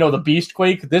 the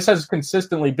Beastquake, this has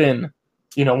consistently been,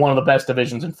 one of the best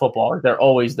divisions in football. They're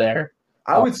always there.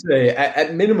 I would say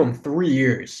at minimum 3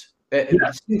 years.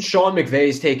 Since Sean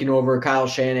McVay's taken over, Kyle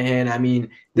Shanahan, I mean,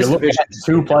 this division is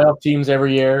 2 playoff teams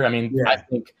every year. I mean, I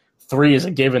think 3 is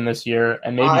a given this year,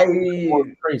 and maybe 4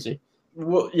 is crazy.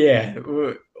 Well, yeah,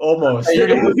 almost.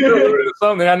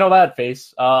 Something I know that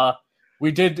face.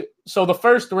 We did so. The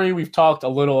first 3 we've talked a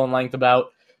little in length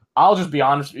about. I'll just be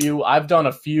honest with you. I've done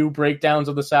a few breakdowns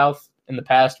of the South in the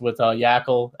past with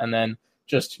Yackle, and then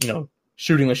just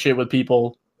shooting the shit with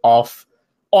people off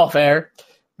air.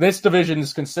 This division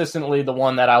is consistently the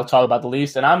one that I'll talk about the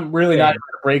least, and I'm really not going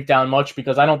to break down much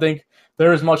because I don't think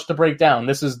there is much to break down.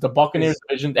 This is the Buccaneers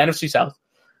division, the NFC South.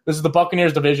 This is the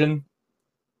Buccaneers division.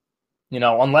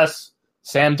 Unless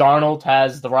Sam Darnold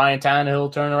has the Ryan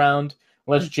Tannehill turnaround,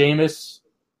 unless Jameis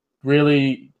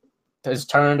really has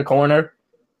turned a corner.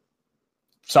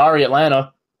 Sorry,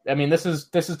 Atlanta. I mean, this is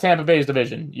Tampa Bay's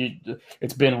division.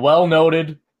 It's been well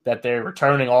noted that they're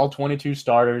returning all 22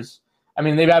 starters. I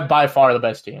mean, they have by far the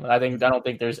best team. I don't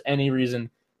think there's any reason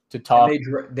to talk.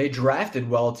 And they drafted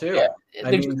well too. Yeah,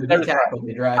 they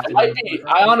drafted.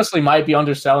 I honestly might be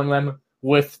underselling them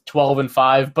with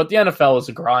 12-5, but the NFL is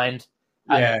a grind.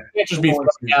 Yeah, I can't just be throwing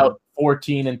out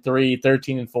 14-3,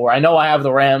 13-4. I know I have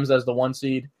the Rams as the 1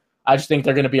 seed. I just think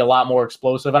they're going to be a lot more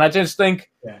explosive, and I just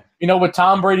think, with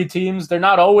Tom Brady teams, they're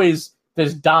not always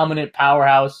this dominant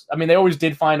powerhouse. I mean, they always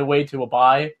did find a way to a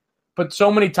bye. But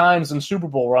so many times in Super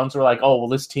Bowl runs, we're like, oh, will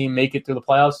this team make it through the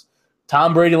playoffs?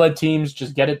 Tom Brady-led teams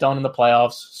just get it done in the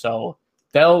playoffs. So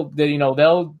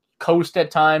they'll coast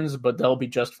at times, but they'll be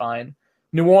just fine.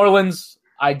 New Orleans,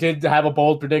 I did have a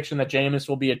bold prediction that Jameis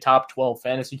will be a top 12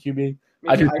 fantasy QB.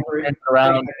 I agree.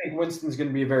 I think Winston's going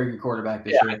to be a very good quarterback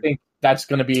this year. I think that's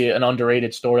going to be an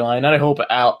underrated storyline. And I hope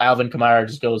Alvin Kamara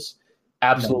just goes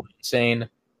absolutely insane.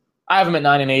 I have him at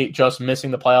 9-8, just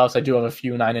missing the playoffs. I do have a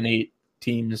few 9-8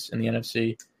 teams in the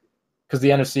NFC because the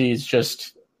NFC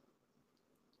is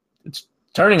it's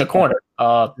turning a corner.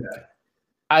 I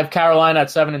have Carolina at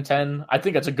 7-10. I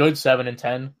think it's a good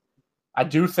 7-10. I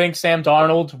do think Sam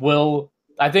Darnold will.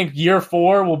 I think year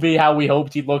 4 will be how we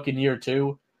hoped he'd look in year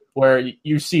 2, where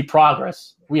you see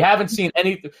progress. We haven't seen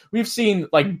any. We've seen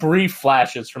like brief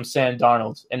flashes from Sam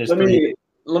Darnold in his career.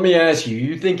 Let me ask you.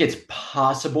 You think it's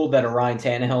possible that a Ryan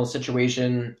Tannehill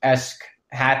situation-esque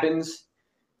happens?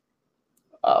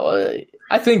 I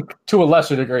think to a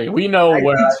lesser degree. We know a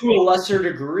lesser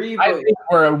degree. But... I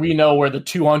think we know where the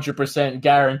 200%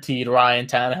 guaranteed Ryan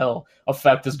Tannehill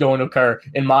effect is going to occur,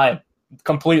 in my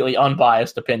completely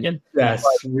unbiased opinion. Yes,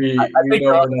 I think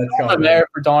know where that's coming. There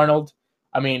for Darnold.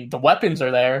 I mean, the weapons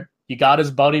are there. He got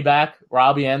his buddy back,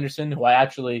 Robbie Anderson, who I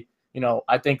actually,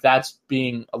 I think that's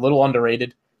being a little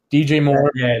underrated. DJ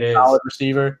Moore, solid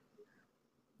receiver.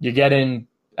 You're getting,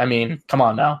 come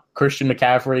on now. Christian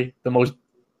McCaffrey, the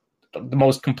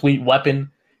most complete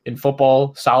weapon in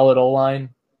football, solid O-line,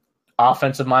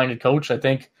 offensive-minded coach. I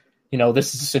think,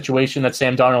 this is a situation that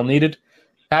Sam Darnold needed.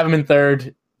 Have him in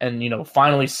third and,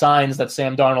 finally signs that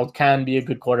Sam Darnold can be a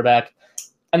good quarterback.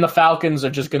 And the Falcons are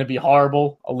just going to be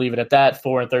horrible. I'll leave it at that.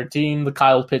 4-13. The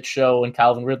Kyle Pitts show and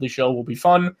Calvin Ridley show will be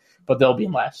fun, but they'll be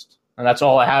in last. And that's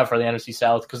all I have for the NFC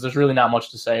South because there's really not much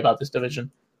to say about this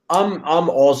division. I'm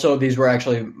also, these were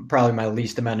actually probably my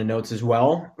least amount of notes as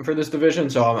well for this division,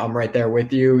 so I'm right there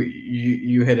with you.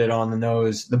 You hit it on the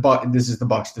nose. This is the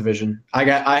Bucs division. I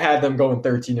had them going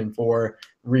 13-4,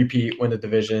 repeat, win the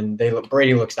division.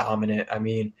 Brady looks dominant. I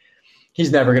mean,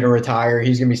 he's never going to retire.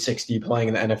 He's going to be 60 playing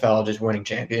in the NFL, just winning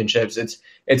championships.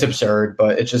 It's absurd,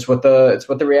 but it's just what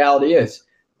the reality is.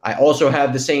 I also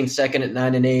have the Saints second at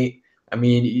 9-8. I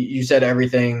mean, you said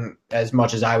everything as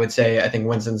much as I would say. I think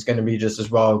Winston's going to be just as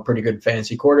well a pretty good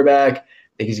fantasy quarterback. I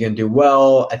think he's going to do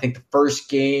well. I think the first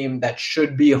game that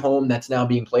should be home that's now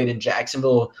being played in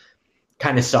Jacksonville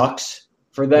kind of sucks.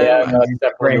 for them. Yeah,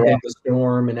 no, Granted, the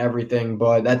storm and everything,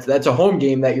 but that's a home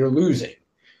game that you're losing.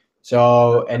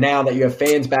 So, and now that you have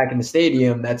fans back in the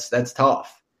stadium, that's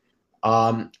tough.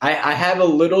 I have a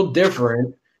little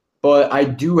different, but I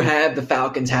do have the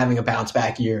Falcons having a bounce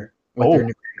back year with their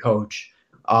new coach.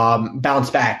 Bounce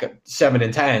back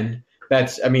 7-10.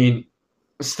 That's, I mean,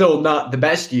 still not the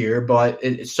best year, but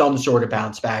it's some sort of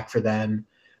bounce back for them.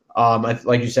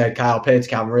 Like you said, Kyle Pitts,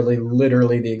 Calvin Ridley,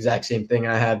 literally the exact same thing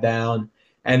I have down.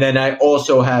 And then I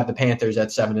also have the Panthers at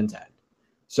 7-10.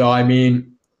 So, I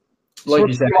mean, like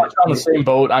you said, on the same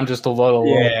boat. I'm just a little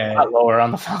lower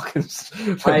on the Falcons.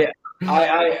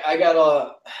 I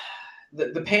got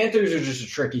the Panthers are just a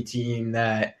tricky team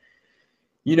that,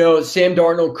 Sam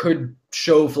Darnold could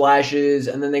show flashes,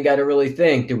 and then they got to really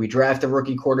think, did we draft a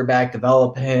rookie quarterback,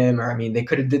 develop him? Or, I mean, they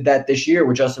could have did that this year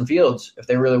with Justin Fields if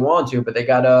they really want to, but they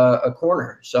got a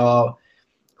corner. So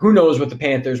who knows what the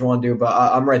Panthers want to do, but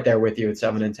I'm right there with you at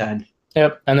 7-10.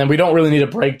 Yep, and then we don't really need to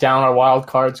break down our wild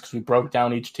cards because we broke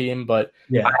down each team, but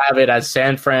I have it as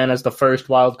San Fran as the first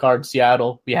wild card,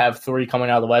 Seattle. We have 3 coming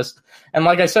out of the West. And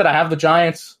like I said, I have the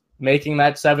Giants making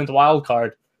that 7th wild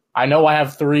card. I know I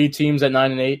have 3 teams at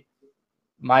 9-8.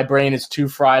 My brain is too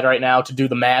fried right now to do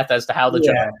the math as to how the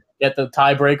Giants get the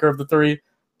tiebreaker of the 3,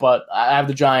 but I have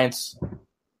the Giants.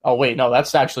 Oh, wait, no,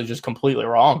 that's actually just completely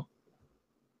wrong.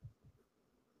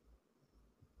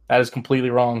 That is completely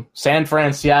wrong. San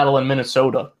Fran, Seattle, and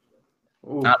Minnesota,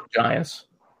 not the Giants.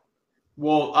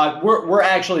 Well, we're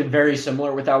actually very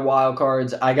similar with our wild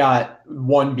cards. I got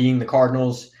 1 being the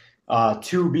Cardinals,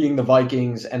 2 being the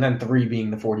Vikings, and then 3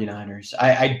 being the 49ers.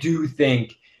 I do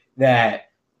think that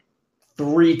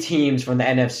 3 teams from the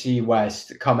NFC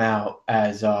West come out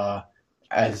as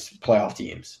playoff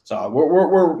teams. So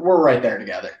we're right there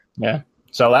together. Yeah.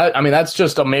 So that's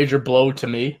just a major blow to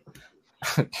me.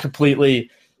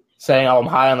 Completely saying I'm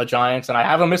high on the Giants, and I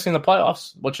have them missing the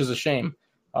playoffs, which is a shame.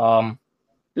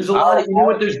 There's a lot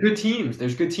of, there's good teams.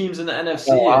 There's good teams in the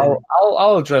NFC.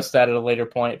 I'll address that at a later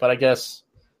point, but I guess,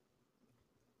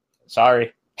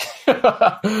 sorry.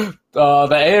 The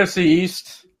AFC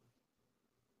East,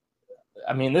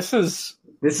 I mean, this is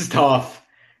tough.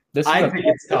 I think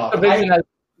it's tough.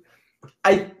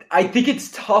 I think it's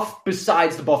tough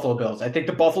besides the Buffalo Bills. I think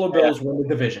the Buffalo Bills win the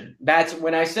division. That's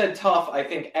when I said tough, I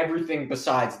think everything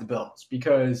besides the Bills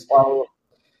because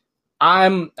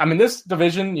this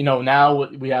division, now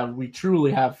we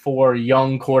truly have 4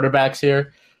 young quarterbacks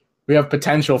here. We have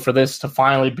potential for this to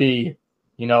finally be,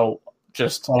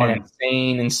 just an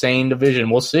insane division.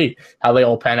 We'll see how they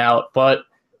all pan out, but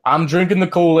I'm drinking the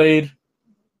Kool-Aid.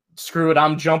 Screw it.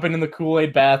 I'm jumping in the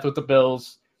Kool-Aid bath with the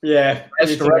Bills. Yeah.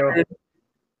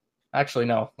 Actually,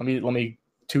 no. Let me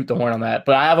toot the horn on that.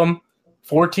 But I have them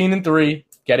 14-3,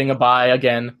 getting a bye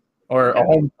again, or a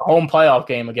home playoff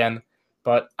game again.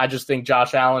 But I just think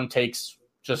Josh Allen takes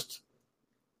this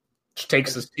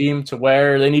team to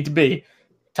where they need to be,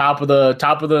 top of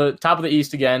the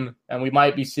East again, and we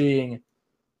might be seeing,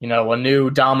 a new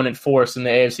dominant force in the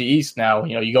AFC East now.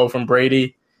 You go from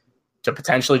Brady to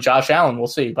potentially Josh Allen. We'll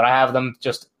see. But I have them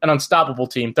just an unstoppable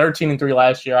team. 13-3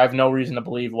 last year. I have no reason to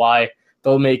believe why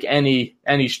they'll make any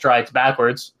strides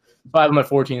backwards. So I have them at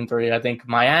 14-3. I think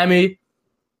Miami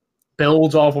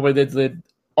builds off of what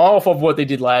they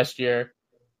did last year.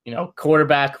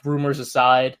 Quarterback rumors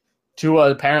aside,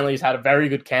 Tua apparently has had a very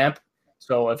good camp.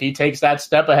 So if he takes that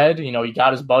step ahead, he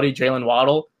got his buddy Jalen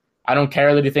Waddle. I don't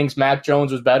care that he thinks Mac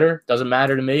Jones was better. Doesn't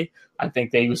matter to me. I think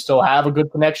they still have a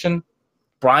good connection.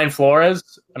 Brian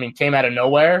Flores, came out of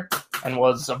nowhere and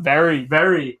was a very,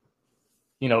 very,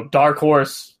 dark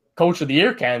horse coach of the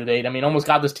year candidate. Almost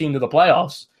got this team to the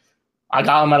playoffs. I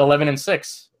got them at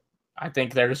 11-6. I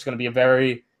think they're just going to be a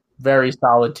very, very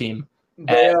solid team.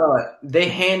 They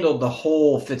handled the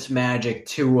whole Fitzmagic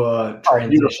to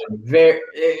transition.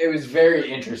 It was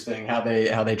very interesting how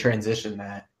they transitioned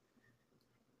that.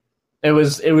 It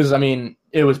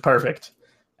was perfect.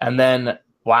 And then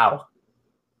wow.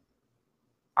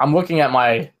 I'm looking at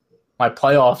my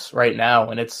playoffs right now,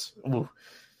 and it's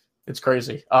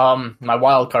crazy. My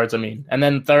wild cards, and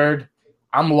then third,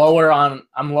 I'm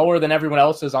lower than everyone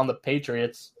else is on the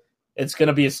Patriots. It's going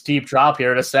to be a steep drop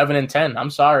here to 7-10. I'm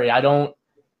sorry,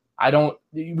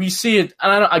 we see it.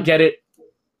 I get it.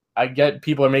 I get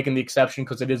people are making the exception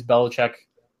because it is Belichick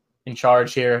in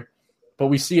charge here, but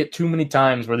we see it too many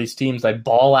times where these teams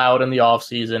ball out in the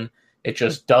offseason. It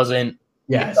just doesn't.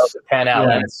 Yes. It doesn't pan out.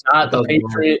 Yes. And it's not the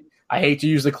Patriot. I hate to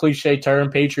use the cliche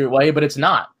term Patriot way, but it's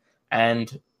not.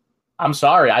 And I'm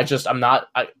sorry. I'm not.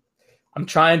 I'm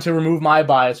trying to remove my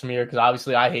bias from here because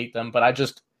obviously I hate them, but I'm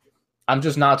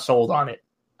just not sold on it.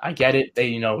 I get it.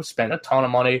 They, spend a ton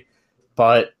of money,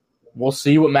 but we'll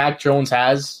see what Mac Jones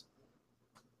has.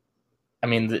 I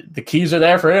mean, the keys are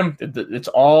there for him. It's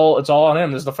all on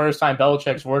him. This is the first time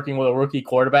Belichick's working with a rookie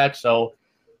quarterback. So,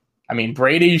 I mean,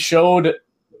 Brady showed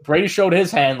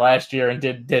his hand last year and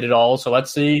did it all. So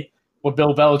let's see what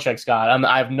Bill Belichick's got.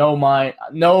 I have no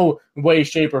way,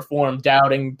 shape, or form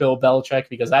doubting Bill Belichick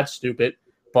because that's stupid.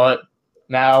 But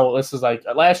now this is like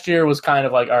last year was kind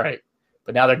of like all right,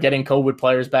 but now they're getting COVID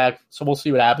players back, so we'll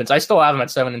see what happens. I still have them at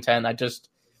 7-10.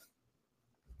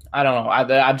 I don't know.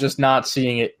 I'm just not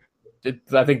seeing it.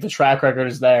 I think the track record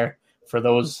is there for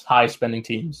those high spending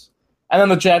teams, and then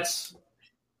the Jets,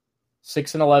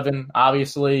 6-11.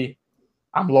 Obviously,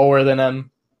 I'm lower than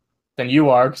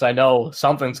you are because I know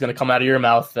something's going to come out of your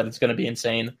mouth that it's going to be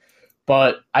insane.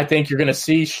 But I think you're going to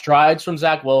see strides from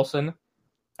Zach Wilson.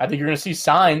 I think you're going to see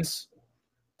signs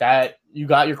that you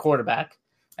got your quarterback.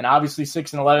 And obviously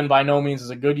 6-11 by no means is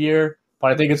a good year,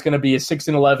 but I think it's going to be a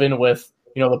 6-11 with,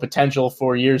 the potential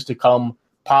for years to come,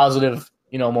 positive,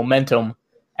 momentum.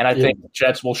 And I think the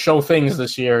Jets will show things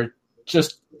this year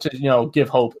just to, give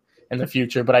hope in the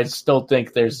future. But I still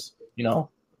think there's,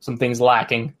 some things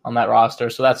lacking on that roster.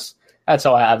 So that's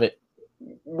how I have it.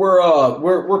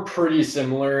 We're pretty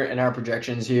similar in our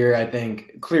projections here. I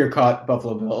think clear cut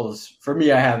Buffalo Bills. For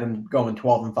me, I have them going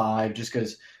 12-5 just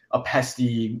because a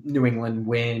pesty New England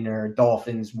win or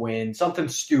Dolphins win, something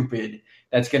stupid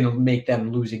that's going to make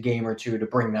them lose a game or two to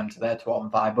bring them to that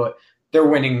 12-5. But they're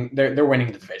winning. They're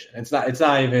winning the division. It's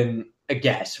not even a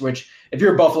guess. Which if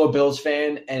you're a Buffalo Bills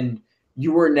fan and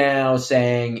you are now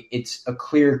saying it's a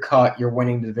clear cut, you're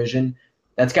winning the division,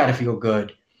 that's got to feel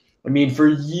good. I mean, for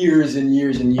years and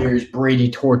years and years, Brady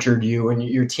tortured you, and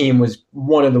your team was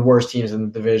one of the worst teams in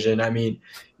the division. I mean,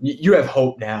 you have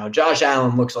hope now. Josh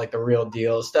Allen looks like the real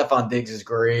deal. Stephon Diggs is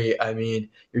great. I mean,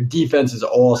 your defense is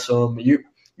awesome. You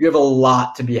have a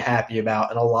lot to be happy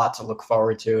about and a lot to look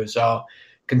forward to. So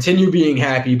continue being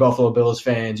happy, Buffalo Bills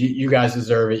fans. You guys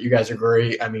deserve it. You guys are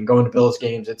great. I mean, going to Bills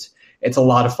games, it's a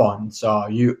lot of fun. So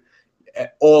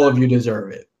all of you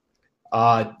deserve it.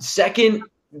 Second.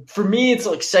 For me, it's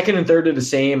like second and third are the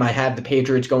same. I have the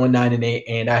Patriots going 9-8,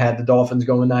 and I have the Dolphins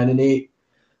going 9-8.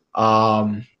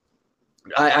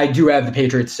 I do have the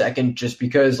Patriots second just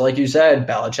because, like you said,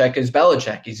 Belichick is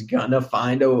Belichick. He's going to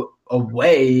find a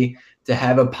way to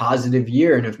have a positive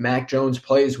year, and if Mac Jones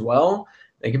plays well,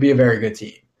 they could be a very good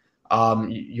team.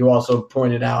 You also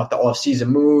pointed out the offseason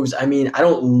moves. I mean, I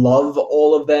don't love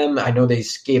all of them. I know they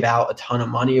gave out a ton of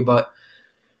money, but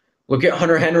look at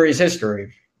Hunter Henry's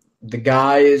history. The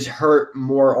guy is hurt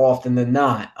more often than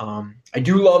not. I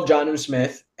do love Jonnu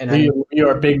Smith. And you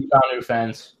are big Jonnu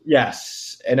fans.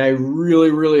 Yes, and I really,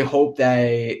 really hope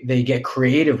that they get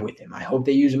creative with him. I hope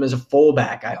they use him as a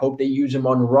fullback. I hope they use him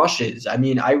on rushes. I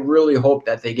mean, I really hope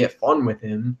that they get fun with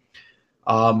him.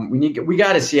 We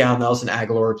got to see how Nelson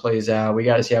Aguilar plays out. We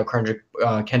got to see how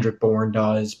Kendrick Bourne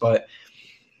does. But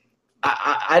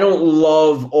I don't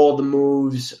love all the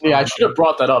moves. Yeah, I should have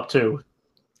brought that up too.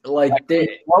 Like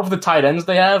they love the tight ends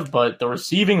they have, but the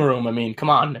receiving room, I mean, come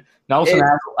on. Nelson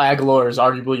Aguilar is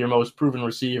arguably your most proven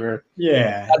receiver.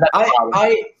 Yeah.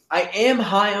 I am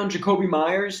high on Jacoby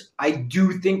Myers. I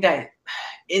do think that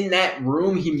in that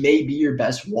room he may be your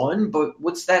best one, but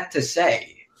what's that to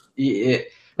say?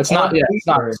 It's not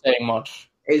saying much.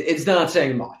 It's not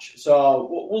saying much.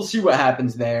 So we'll see what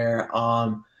happens there.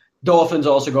 Dolphins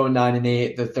also going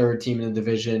 9-8, the third team in the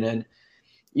division. And,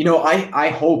 I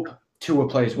hope Tua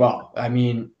plays well. I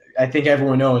mean, I think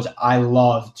everyone knows I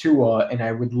love Tua, and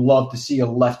I would love to see a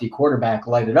lefty quarterback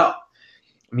light it up.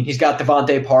 I mean, he's got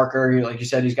Devontae Parker. Like you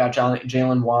said, he's got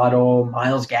Jalen Waddle,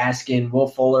 Myles Gaskin, Will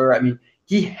Fuller. I mean,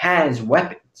 he has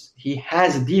weapons. He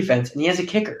has a defense, and he has a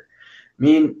kicker. I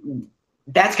mean,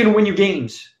 that's going to win you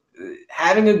games.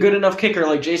 Having a good enough kicker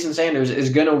like Jason Sanders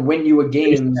is going to win you a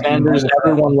game.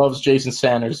 Everyone loves Jason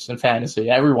Sanders in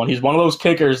fantasy. Everyone. He's one of those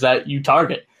kickers that you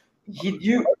target. Like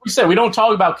we said, we don't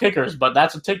talk about kickers, but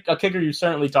that's a kicker you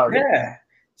certainly target. Yeah.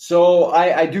 So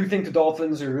I do think the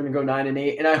Dolphins are going to go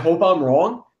 9-8, and I hope I'm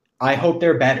wrong. I hope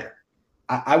they're better.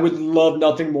 I would love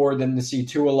nothing more than to see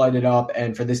Tua light it up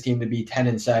and for this team to be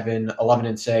 10-7,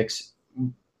 11-6,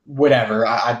 whatever.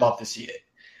 I'd love to see it.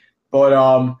 But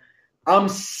I'm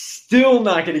still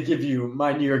not going to give you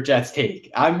my New York Jets take.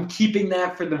 I'm keeping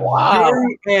that for the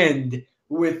very end,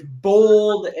 with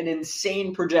bold and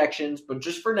insane projections, but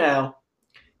just for now,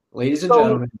 ladies and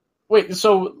gentlemen. Wait,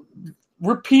 so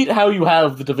repeat how you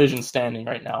have the division standing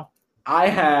right now. I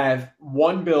have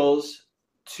 1 Bills,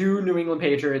 2 New England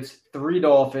Patriots, 3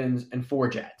 Dolphins, and 4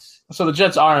 Jets. So the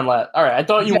Jets are in last. All right, I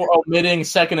thought you were omitting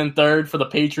second and third for the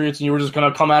Patriots, and you were just going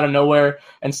to come out of nowhere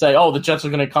and say, "Oh, the Jets are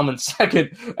going to come in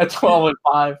second at 12-5."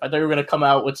 I thought you were going to come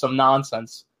out with some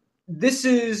nonsense. This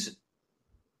is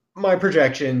my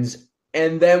projections,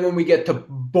 and then when we get to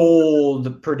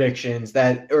bold predictions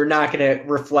that are not going to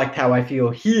reflect how I feel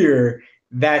here,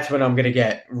 that's when I'm going to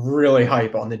get really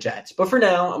hype on the Jets. But for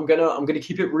now, I'm gonna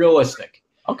keep it realistic.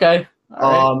 Okay.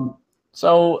 All right.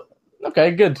 So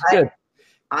okay, good.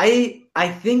 I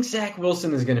think Zach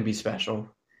Wilson is going to be special.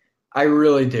 I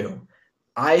really do.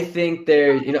 I think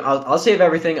they're, I'll save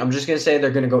everything. I'm just going to say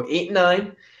they're going to go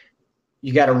 8-9.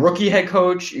 You got a rookie head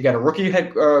coach. You got a rookie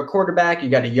quarterback. You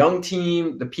got a young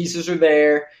team. The pieces are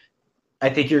there. I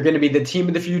think you're going to be the team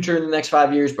of the future in the next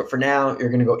 5 years. But for now, you're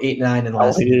going to go 8-9 and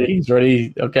last. He's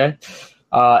ready. Okay.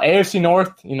 AFC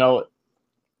North.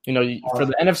 For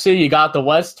the NFC, you got the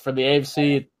West. For the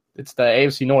AFC, it's the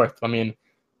AFC North. I mean,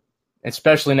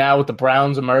 especially now with the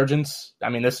Browns' emergence. I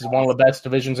mean, this is one of the best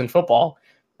divisions in football.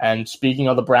 And speaking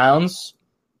of the Browns,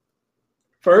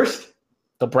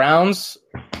 the Browns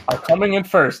are coming in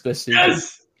first this season.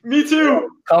 Yes, me too.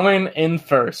 Coming in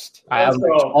first. I have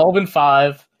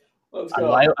 12-5.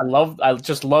 I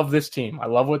just love this team. I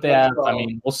love what they have. I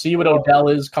mean, we'll see what Odell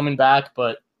is coming back,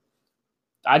 but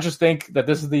I just think that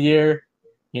this is the year,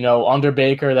 under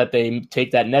Baker, that they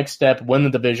take that next step, win the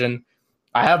division.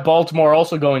 I have Baltimore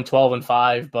also going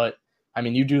 12-5, but I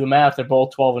mean, you do the math; they're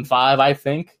both 12-5. I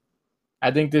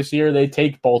think this year they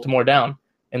take Baltimore down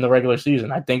in the regular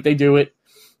season. I think they do it.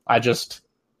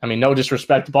 No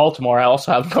disrespect to Baltimore. I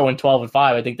also have them going 12-5.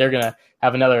 I think they're gonna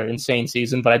have another insane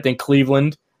season, but I think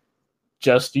Cleveland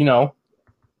just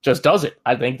does it.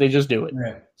 I think they just do it.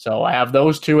 Right. So I have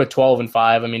those two at 12-5.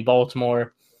 I mean,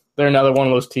 Baltimore, they're another one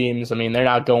of those teams. I mean, they're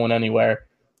not going anywhere.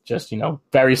 Just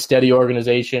very steady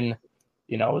organization.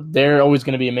 They're always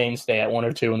going to be a mainstay at 1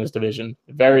 or 2 in this division.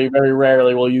 Very, very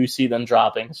rarely will you see them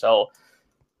dropping. So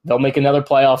they'll make another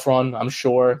playoff run, I'm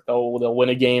sure. They'll win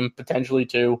a game, potentially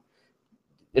 2.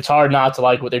 It's hard not to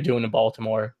like what they're doing in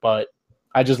Baltimore, but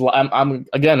I'm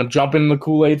jumping in the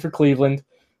Kool-Aid for Cleveland.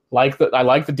 I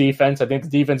like the defense. I think the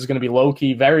defense is going to be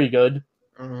low-key very good.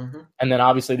 Mm-hmm. And then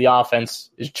obviously the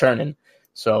offense is churning.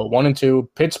 So 1 and 2.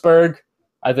 Pittsburgh,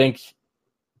 I think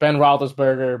Ben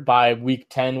Roethlisberger by week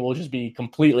 10 will just be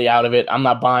completely out of it. I'm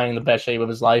not buying the best shape of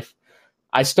his life.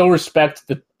 I still respect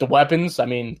the weapons. I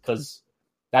mean, because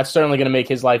that's certainly going to make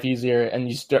his life easier. And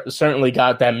you certainly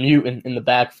got that mutant in the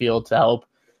backfield to help.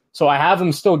 So I have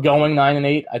them still going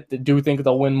 9-8. I do think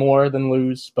they'll win more than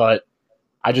lose. But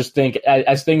I just think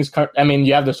as things – I mean,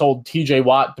 you have this old TJ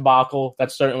Watt debacle.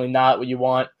 That's certainly not what you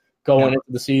want going into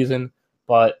the season.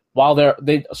 But while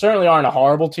they certainly aren't a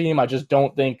horrible team, I just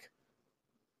don't think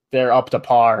they're up to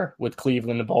par with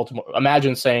Cleveland and Baltimore.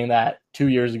 Imagine saying that 2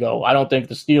 years ago. I don't think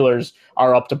the Steelers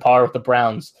are up to par with the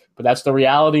Browns, but that's the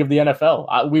reality of the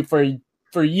NFL.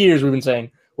 For years we've been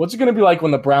saying, what's it going to be like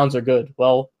when the Browns are good?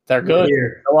 Well, they're good.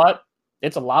 You know what?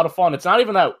 It's a lot of fun. It's not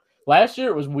even that last year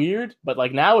it was weird, but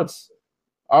like now it's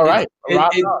all right. I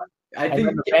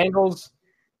think the Bengals,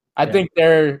 I think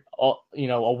they're a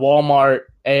Walmart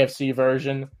AFC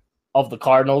version of the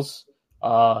Cardinals.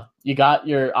 You got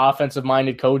your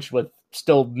offensive-minded coach with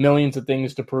still millions of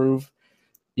things to prove.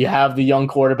 You have the young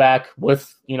quarterback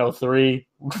with, 3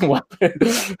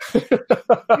 weapons.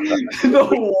 The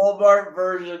Walmart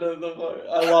version of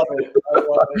I love it.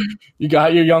 You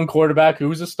got your young quarterback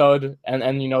who's a stud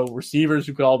and receivers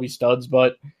who could all be studs.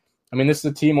 But, I mean, this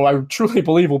is a team who I truly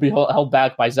believe will be held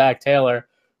back by Zach Taylor,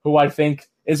 who I think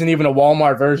isn't even a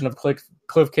Walmart version of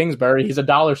Cliff Kingsbury. He's a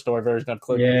dollar store version of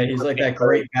Cliff. Yeah, he's like that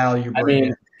great value brand. I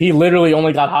mean, he literally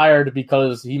only got hired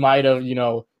because he might have,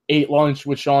 ate lunch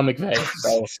with Sean McVay.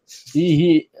 So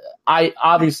I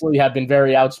obviously have been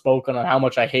very outspoken on how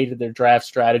much I hated their draft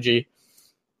strategy.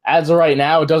 As of right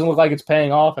now, it doesn't look like it's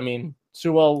paying off. I mean,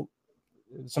 Sewell,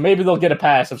 so maybe they'll get a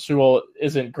pass if Sewell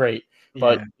isn't great.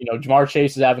 But, Jamar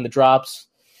Chase is having the drops.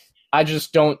 I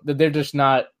just don't – they're just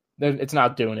not – it's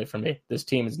not doing it for me. This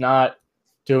team is not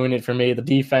doing it for me. The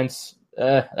defense,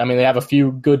 they have a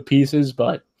few good pieces,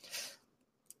 but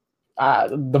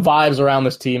the vibes around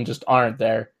this team just aren't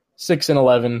there.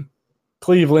 6-11,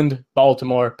 Cleveland,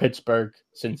 Baltimore, Pittsburgh,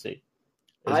 Cincy.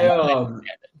 I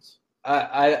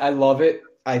love it.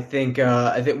 I think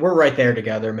we're right there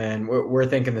together, man. We're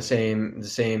thinking the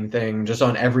same thing, just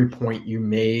on every point you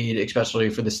made, especially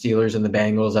for the Steelers and the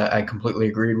Bengals. I completely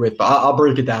agreed with, but I'll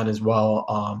break it down as well.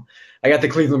 I got the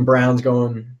Cleveland Browns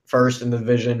going first in the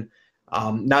division.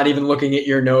 Not even looking at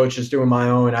your notes, just doing my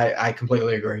own. I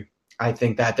completely agree. I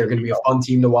think that they're going to be a fun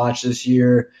team to watch this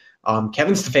year.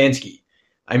 Kevin Stefanski,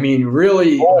 I mean,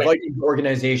 really, the Vikings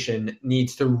organization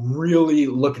needs to really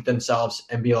look at themselves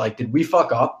and be like, did we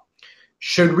fuck up?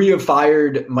 Should we have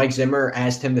fired Mike Zimmer,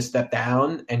 asked him to step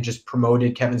down, and just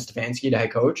promoted Kevin Stefanski to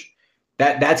head coach?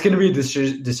 That's going to be a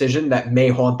decision that may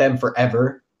haunt them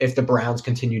forever if the Browns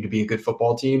continue to be a good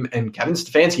football team. And Kevin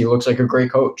Stefanski looks like a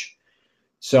great coach.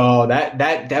 So that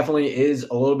definitely is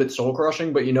a little bit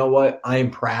soul-crushing. But you know what? I am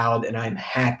proud and I'm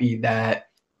happy that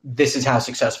this is how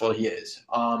successful he is.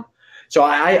 So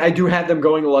I do have them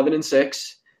going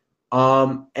 11-6.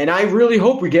 And I really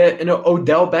hope we get an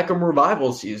Odell Beckham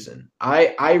revival season.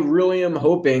 I really am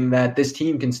hoping that this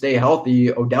team can stay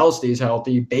healthy. Odell stays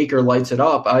healthy. Baker lights it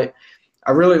up. I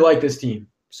really like this team.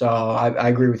 So I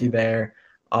agree with you there.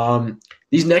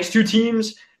 These next two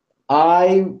teams,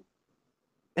 I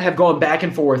have gone back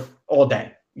and forth all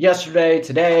day. Yesterday,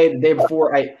 today, the day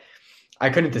before, I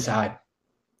couldn't decide.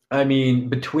 I mean,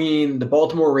 between the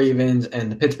Baltimore Ravens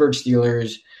and the Pittsburgh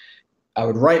Steelers, I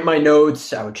would write my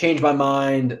notes, I would change my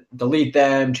mind, delete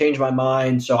them, change my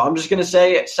mind. So I'm just going to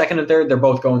say second and third, they're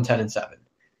both going 10-7.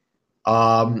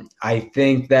 I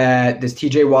think that this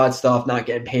TJ Watt stuff not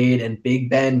getting paid and Big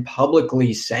Ben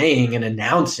publicly saying and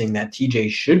announcing that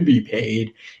TJ should be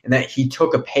paid and that he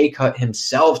took a pay cut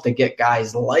himself to get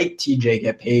guys like TJ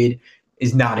get paid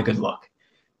is not a good look.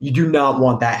 You do not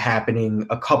want that happening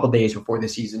a couple days before the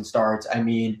season starts. I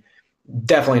mean,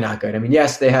 definitely not good. I mean,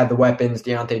 yes, they have the weapons,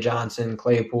 Deontay Johnson,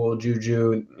 Claypool,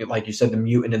 Juju, like you said, the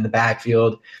mutant in the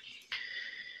backfield.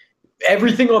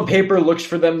 Everything on paper looks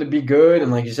for them to be good.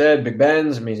 And like you said, Big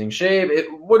Ben's amazing shape.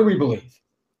 What do we believe?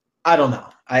 I don't know.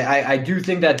 I do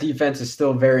think that defense is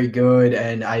still very good.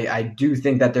 And I do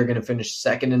think that they're going to finish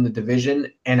second in the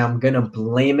division. And I'm going to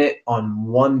blame it on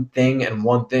one thing and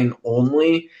one thing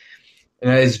only. And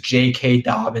that is J.K.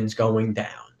 Dobbins going down.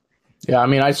 Yeah, I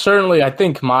mean, I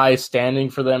think my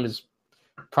standing for them is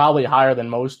probably higher than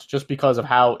most just because of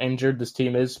how injured this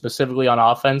team is, specifically on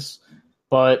offense.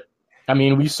 But, I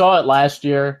mean, we saw it last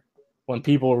year when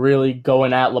people were really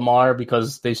going at Lamar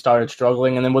because they started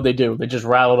struggling. And then what they do? They just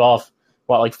rattled off,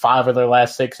 5 of their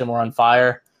last 6 and were on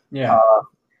fire. Yeah.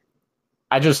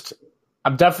 I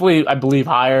believe,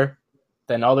 higher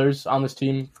than others on this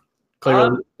team.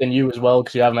 Clearly than you as well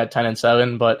because you have them at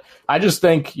 10-7. But I just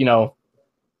think,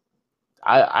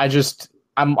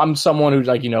 I'm someone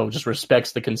who just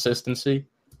respects the consistency.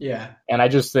 Yeah. And I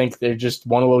just think they're just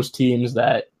one of those teams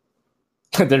that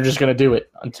they're just going to do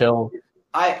it until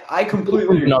I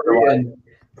completely agree. And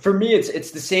for me,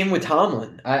 it's the same with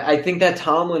Tomlin. I think that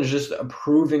Tomlin is just a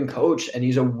proven coach and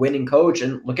he's a winning coach.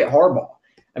 And look at Harbaugh.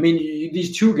 I mean,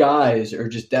 these two guys are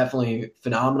just definitely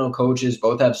phenomenal coaches.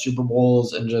 Both have Super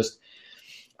Bowls and just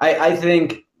I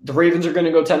think the Ravens are going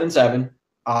to go 10-7.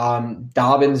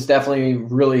 Dobbins definitely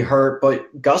really hurt,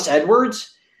 but Gus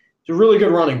Edwards is a really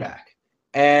good running back.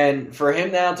 And for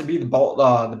him now to be the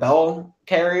bell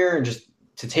carrier and just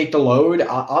to take the load,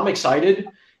 I'm excited.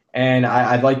 And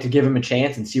I'd like to give him a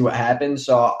chance and see what happens.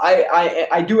 So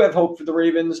I do have hope for the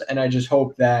Ravens, and I just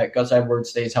hope that Gus Edwards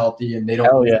stays healthy and they don't.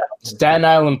 Hell yeah, Staten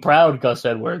Island proud Gus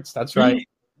Edwards. That's right,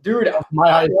 dude.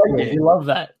 My high school. We love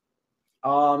that.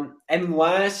 And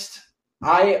last,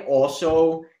 I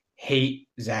also hate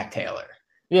Zach Taylor.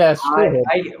 Yes.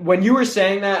 When you were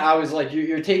saying that, I was like,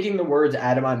 you're taking the words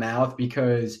out of my mouth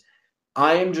because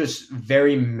I am just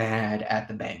very mad at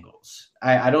the Bengals.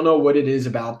 I don't know what it is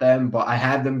about them, but I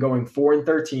have them going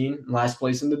 4-13, last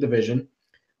place in the division.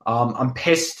 I'm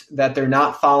pissed that they're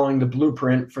not following the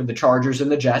blueprint for the Chargers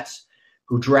and the Jets,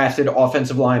 who drafted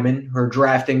offensive linemen, who are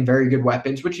drafting very good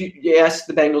weapons, which, yes,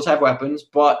 the Bengals have weapons,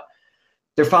 but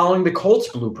they're following the Colts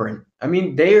blueprint. I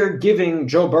mean, they're giving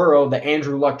Joe Burrow the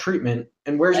Andrew Luck treatment.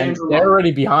 And where's Andrew Luck? They're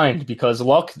already behind because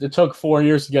Luck, it took 4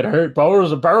 years to get hurt.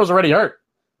 Burrow's already hurt.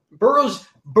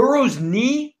 Burrow's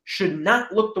knee should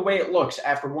not look the way it looks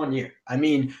after 1 year. I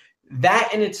mean,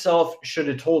 that in itself should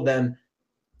have told them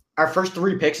our first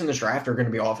 3 picks in this draft are going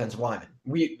to be offensive linemen.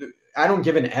 I don't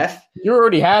give an F. You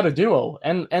already had a duo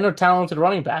and a talented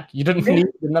running back. You didn't need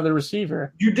another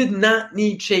receiver. You did not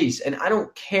need Chase. And I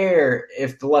don't care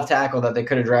if the left tackle that they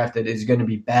could have drafted is going to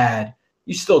be bad.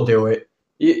 You still do it.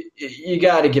 You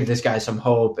got to give this guy some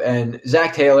hope. And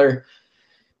Zach Taylor,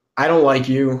 I don't like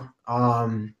you.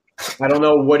 I don't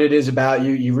know what it is about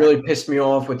you. You really pissed me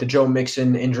off with the Joe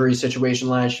Mixon injury situation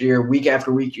last year. Week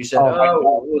after week, you said,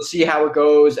 we'll see how it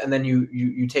goes. And then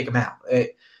you take him out.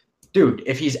 Dude,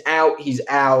 if he's out, he's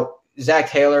out. Zach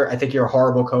Taylor, I think you're a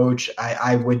horrible coach.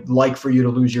 I would like for you to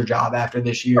lose your job after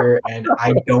this year, and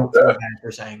I don't feel bad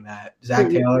for saying that. Zach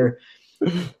Taylor,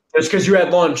 just because you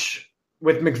had lunch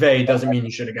with McVay doesn't mean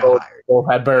you should have got hired.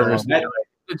 Both had burgers.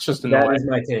 It's just that is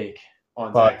my take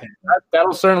on Zach Taylor.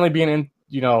 That'll certainly be an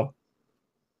it'll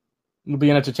be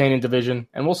an entertaining division,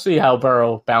 and we'll see how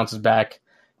Burrow bounces back.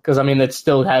 Because, I mean, it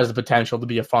still has the potential to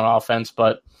be a fun offense,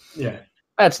 but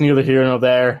that's neither here nor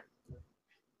there.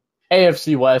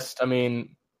 AFC West, I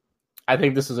mean, I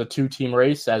think this is a two-team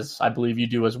race, as I believe you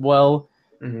do as well.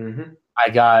 Mm-hmm. I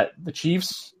got the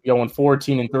Chiefs going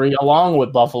 14-3, along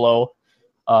with Buffalo.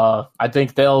 I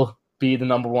think they'll be the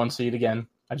number one seed again.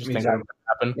 I just think that's going to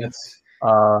happen. Yes.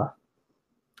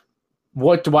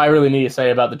 What do I really need to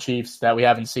say about the Chiefs that we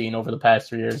haven't seen over the past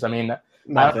 3 years? I mean,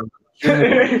 nothing.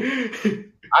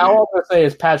 All I'm going to say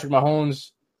is Patrick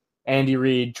Mahomes, Andy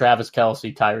Reid, Travis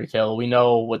Kelce, Tyreek Hill. We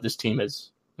know what this team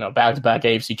is. Back-to-back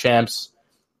AFC champs.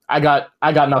 I got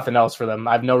nothing else for them.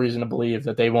 I have no reason to believe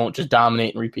that they won't just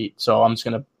dominate and repeat. So I'm just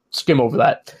going to skim over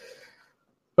that.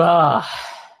 I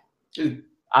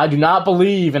do not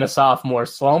believe in a sophomore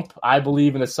slump. I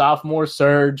believe in a sophomore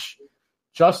surge.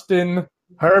 Justin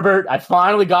Herbert, I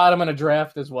finally got him in a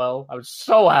draft as well. I was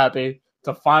so happy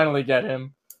to finally get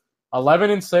him.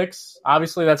 11-6.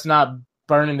 Obviously, that's not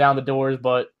burning down the doors,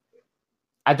 but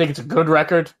I think it's a good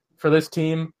record for this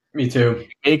team. Me too.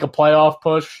 Make a playoff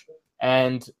push,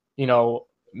 and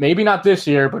maybe not this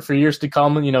year, but for years to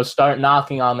come, start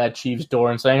knocking on that Chiefs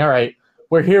door and saying, all right,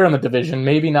 we're here in the division.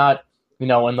 Maybe not, in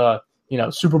the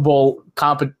Super Bowl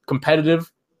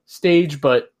competitive stage,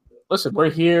 but listen, we're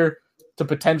here to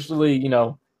potentially,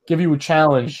 give you a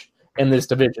challenge in this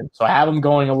division. So I have them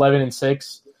going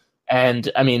 11-6, and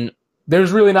I mean,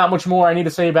 there's really not much more I need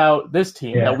to say about this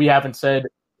team that we haven't said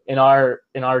in our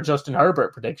Justin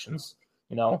Herbert predictions.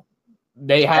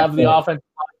 They have the offense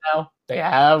now. They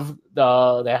have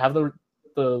the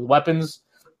weapons.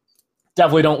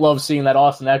 Definitely don't love seeing that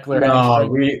Austin Eckler. No,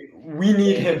 we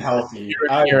need him healthy.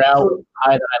 Year out,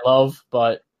 I love,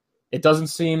 but it doesn't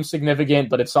seem significant.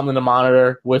 But it's something to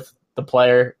monitor with the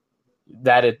player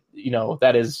that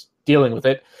is dealing with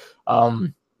it.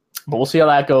 But we'll see how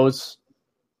that goes.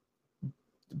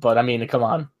 But I mean, come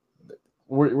on,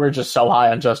 we're just so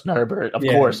high on Justin Herbert. Of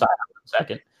course, I have him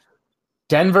second.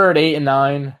 Denver at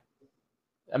 8-9.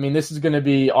 I mean, this is going to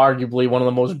be arguably one of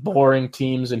the most boring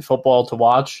teams in football to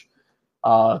watch.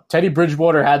 Teddy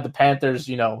Bridgewater had the Panthers,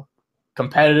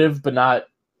 competitive, but not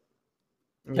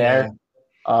there.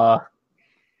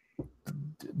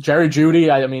 Jerry Jeudy,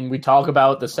 I mean, we talk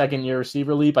about the second-year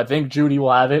receiver leap. I think Jeudy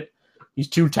will have it. He's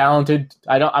too talented.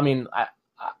 I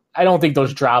don't think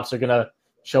those drops are going to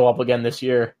show up again this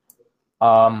year.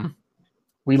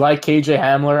 We like KJ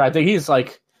Hamler. I think he's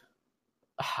like,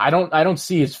 I don't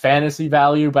see his fantasy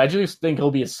value, but I just think he'll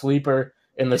be a sleeper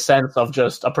in the sense of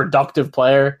just a productive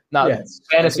player. Not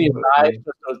fantasy aside,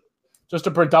 just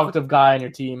a productive guy on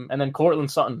your team. And then Courtland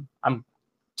Sutton. I'm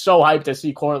so hyped to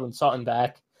see Courtland Sutton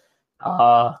back.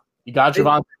 You got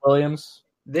Javonte Williams.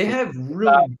 They have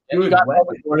really good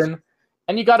weapons.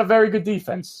 And you got a very good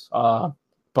defense.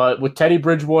 But with Teddy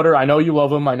Bridgewater, I know you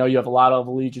love him. I know you have a lot of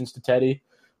allegiance to Teddy.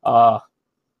 I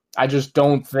just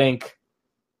don't think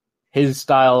his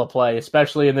style of play,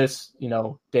 especially in this,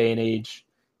 day and age,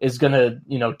 is going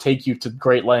to, take you to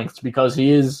great lengths because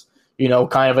he is,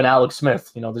 kind of an Alex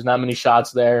Smith. There's not many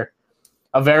shots there.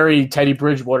 A very Teddy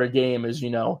Bridgewater game is,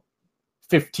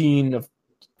 15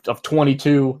 of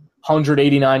 22,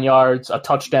 189 yards, a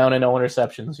touchdown and no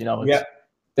interceptions.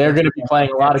 They're going to be playing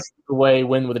a lot of away,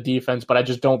 win with a defense, but I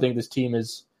just don't think this team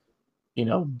is,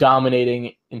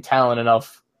 dominating in talent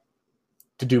enough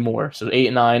to do more. So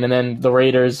 8-9, and then the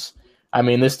Raiders. I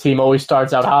mean, this team always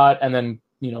starts out hot and then,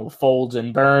 folds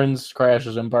and burns,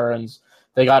 crashes and burns.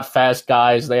 They got fast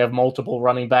guys. They have multiple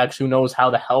running backs. Who knows how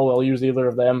the hell they'll use either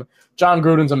of them. John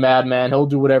Gruden's a madman. He'll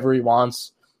do whatever he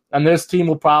wants. And this team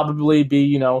will probably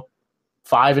be, 5-2,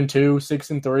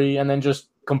 6-3, and then just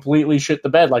completely shit the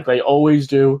bed like they always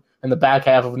do in the back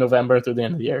half of November through the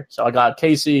end of the year. So I got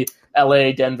KC,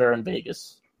 LA, Denver, and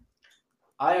Vegas.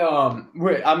 I'm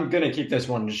gonna keep this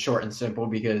one short and simple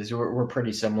because we're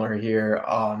pretty similar here.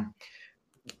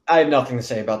 I have nothing to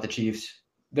say about the Chiefs.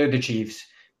 They're the Chiefs.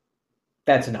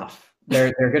 That's enough.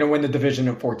 They're gonna win the division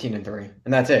at 14-3,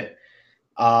 and that's it.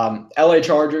 LA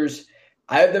Chargers.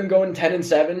 I have them going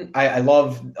 10-7. I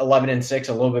love 11-6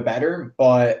 a little bit better,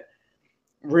 but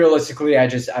realistically,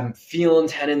 I'm feeling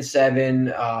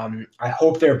 10-7. I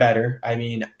hope they're better. I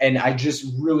mean, and I just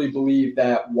really believe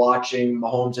that watching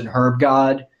Mahomes and Herb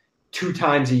God 2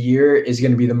 times a year is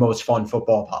going to be the most fun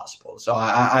football possible. So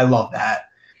I love that.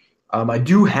 I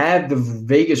do have the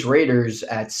Vegas Raiders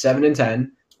at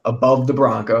 7-10, above the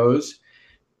Broncos,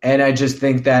 and I just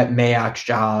think that Mayock's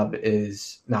job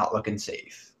is not looking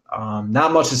safe.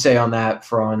 Not much to say on that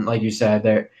front. Like you said,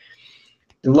 they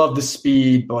love the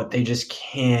speed, but they just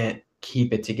can't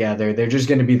keep it together. They're just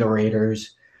going to be the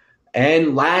Raiders.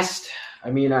 And last,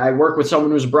 I mean, I work with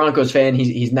someone who's a Broncos fan.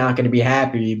 He's not going to be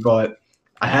happy, but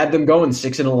I had them going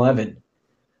 6-11.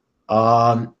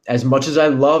 As much as I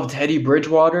love Teddy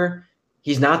Bridgewater,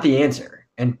 he's not the answer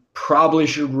and probably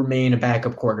should remain a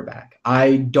backup quarterback.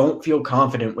 I don't feel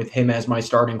confident with him as my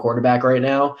starting quarterback right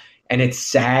now, and it's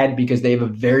sad because they have a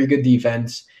very good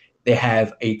defense. They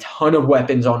have a ton of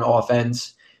weapons on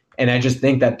offense, and I just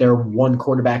think that they're one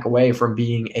quarterback away from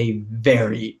being a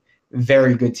very,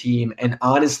 very good team. And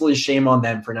honestly, shame on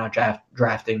them for not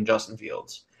drafting Justin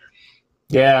Fields.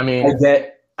 Yeah, I mean,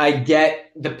 I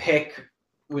get the pick.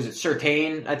 Was it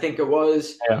Surtain? I think it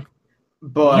was. Yeah.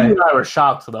 But you and I were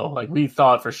shocked though. Like we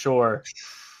thought for sure,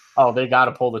 oh, they got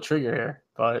to pull the trigger here.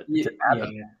 But yeah.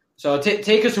 So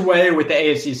take us away with the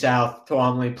AFC South,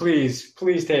 Twomley.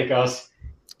 Please take us.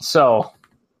 So,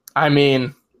 I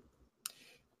mean,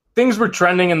 things were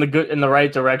trending in the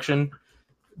right direction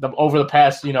over the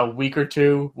past week or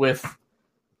two.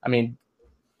 Quentin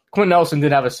Nelson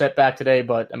did have a setback today,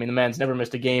 but the man's never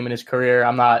missed a game in his career.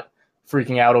 I'm not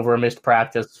freaking out over a missed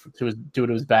practice due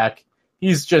to his back.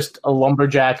 He's just a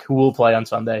lumberjack who will play on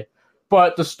Sunday.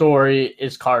 But the story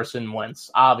is Carson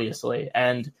Wentz, obviously.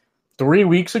 And 3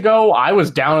 weeks ago, I was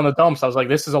down in the dumps. I was like,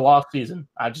 this is a lost season.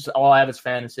 All I have is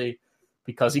fantasy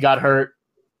because he got hurt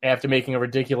after making a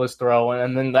ridiculous throw.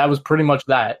 And then that was pretty much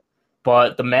that.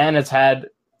 But the man has had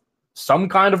some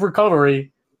kind of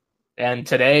recovery. And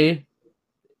today,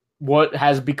 what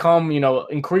has become,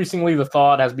 increasingly the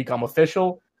thought has become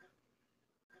official.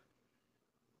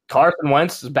 Carson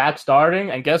Wentz is back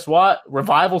starting, and guess what?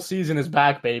 Revival season is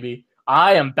back, baby.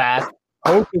 I am back.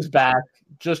 Hope is back.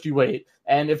 Just you wait.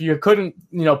 And if you couldn't,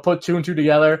 put two and two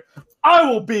together, I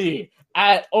will be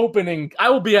at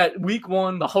week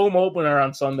 1, the home opener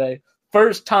on Sunday.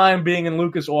 First time being in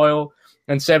Lucas Oil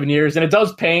in 7 years. And it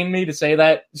does pain me to say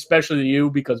that, especially to you,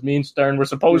 because me and Stern were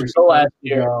supposed to go last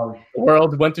year. The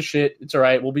world went to shit. It's all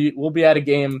right. We'll be at a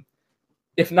game.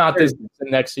 If not this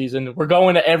next season, we're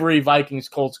going to every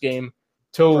Vikings-Colts game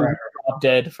till we're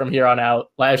dead from here on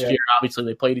out. Last year, obviously,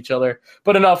 they played each other.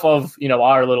 But enough of,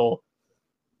 our little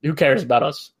 – who cares about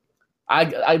us?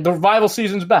 The revival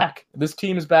season's back. This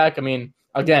team is back.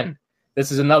 Again,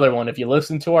 this is another one. If you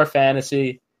listen to our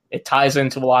fantasy, it ties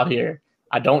into a lot here.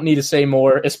 I don't need to say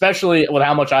more, especially with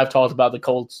how much I've talked about the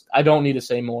Colts. I don't need to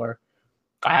say more.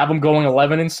 I have them going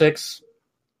 11-6.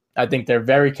 I think they're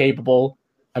very capable.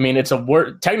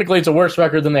 Technically it's a worse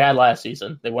record than they had last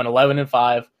season. They went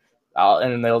 11-5,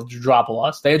 and they'll drop a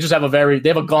loss. They just have they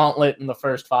have a gauntlet in the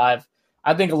first 5.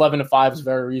 I think 11-5 is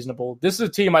very reasonable. This is a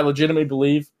team I legitimately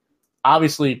believe.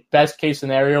 Obviously, best case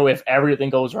scenario, if everything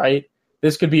goes right,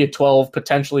 this could be a 12,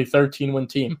 potentially 13-win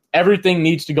team. Everything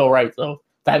needs to go right, though.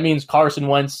 That means Carson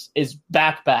Wentz is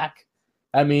back.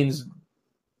 That means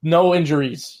no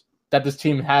injuries that this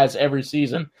team has every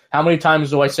season. How many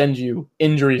times do I send you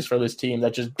injuries for this team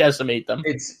that just decimate them?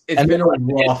 It's been a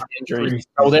rough injuries.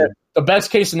 So the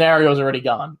best case scenario is already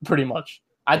gone, pretty much.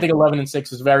 I think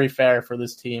 11-6 is very fair for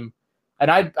this team.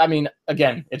 And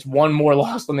again, it's one more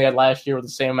loss than they had last year with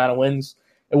the same amount of wins.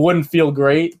 It wouldn't feel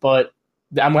great, but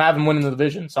I'm having winning the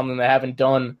division, something they haven't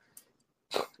done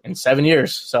in 7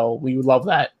 years. So we would love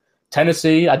that.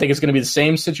 Tennessee, I think it's going to be the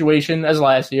same situation as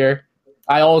last year.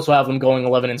 I also have them going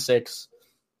 11-6,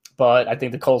 but I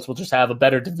think the Colts will just have a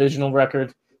better divisional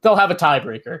record. They'll have a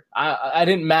tiebreaker. I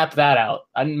didn't map that out.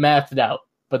 I didn't map it out,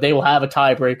 but they will have a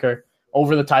tiebreaker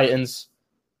over the Titans.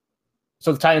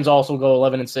 So the Titans also go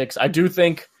 11-6. I do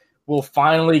think we'll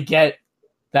finally get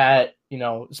that,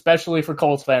 especially for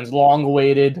Colts fans,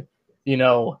 long-awaited,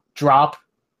 drop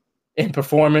in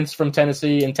performance from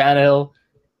Tennessee and Tannehill.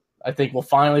 I think we'll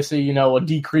finally see, a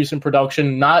decrease in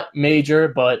production. Not major,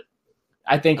 but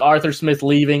I think Arthur Smith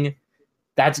leaving,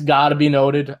 that's got to be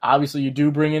noted. Obviously, you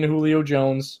do bring in Julio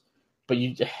Jones, but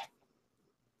it's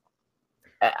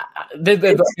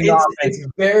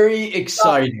very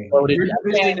exciting.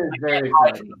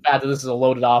 The fact that this is a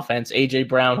loaded offense. A.J.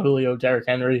 Brown, Julio, Derrick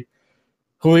Henry.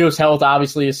 Julio's health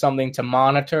obviously is something to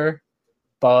monitor,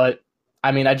 but,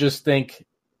 I just think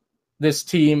this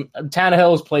team,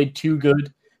 Tannehill has played too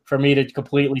good for me to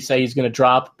completely say he's going to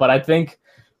drop, but I think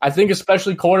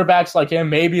especially quarterbacks like him,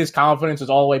 maybe his confidence is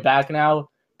all the way back now,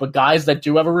 but guys that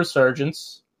do have a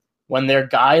resurgence, when their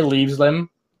guy leaves them,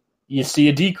 you see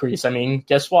a decrease.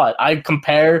 Guess what? I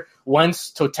compare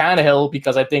Wentz to Tannehill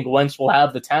because I think Wentz will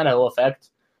have the Tannehill effect,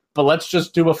 but let's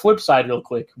just do a flip side real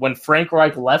quick. When Frank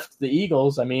Reich left the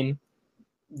Eagles, Wentz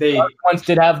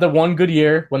did have the one good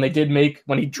year when he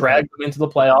dragged them into the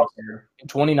playoffs in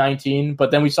 2019, but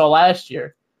then we saw last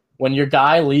year, when your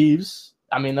guy leaves,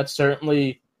 that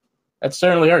certainly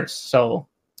hurts. So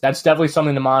that's definitely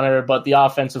something to monitor, but the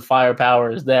offensive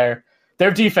firepower is there.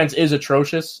 Their defense is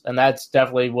atrocious, and that's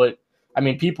definitely what – I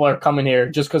mean, people are coming here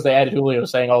just because they added Julio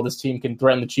saying, oh, this team can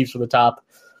threaten the Chiefs from the top.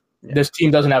 Yeah. This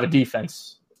team doesn't have a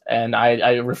defense, and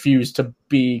I refuse to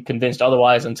be convinced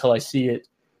otherwise until I see it.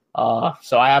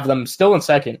 So I have them still in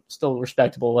second, still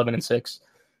respectable, 11-6.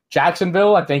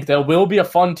 Jacksonville, I think they will be a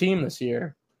fun team this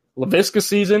year. Laviska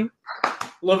season.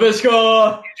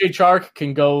 Laviska! DJ Chark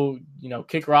can go,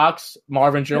 kick rocks.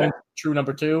 Marvin Jones, true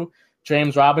number 2.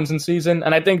 James Robinson season.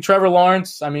 And I think Trevor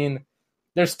Lawrence, I mean,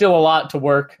 there's still a lot to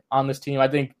work on this team. I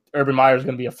think Urban Meyer is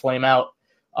going to be a flame out.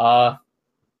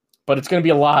 But it's going to be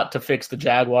a lot to fix the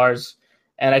Jaguars.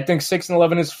 And I think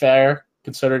 6-11 is fair,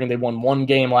 considering they won 1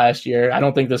 game last year. I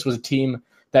don't think this was a team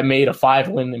that made a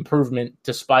 5-win improvement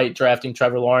despite drafting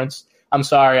Trevor Lawrence. I'm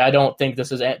sorry, I don't think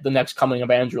this is the next coming of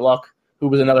Andrew Luck, who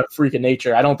was another freak of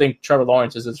nature. I don't think Trevor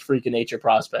Lawrence is his freak of nature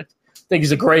prospect. I think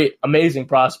he's a great, amazing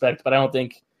prospect, but I don't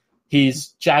think he's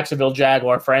Jacksonville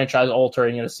Jaguar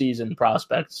franchise-altering in a season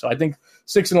prospect. So I think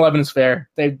 6-11 is fair.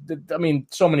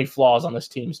 So many flaws on this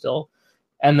team still.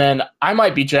 And then I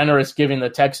might be generous giving the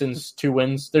Texans 2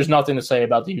 wins. There's nothing to say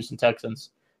about the Houston Texans.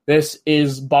 This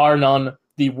is, bar none,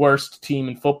 the worst team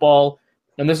in football,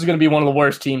 and this is going to be one of the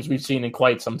worst teams we've seen in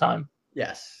quite some time.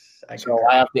 Yes. I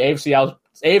have the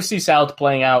AFC South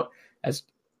playing out as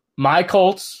my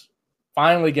Colts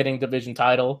finally getting division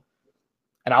title,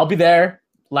 and I'll be there,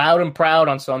 loud and proud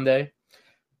on Sunday.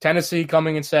 Tennessee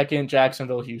coming in second,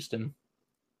 Jacksonville, Houston.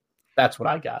 That's what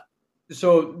I got.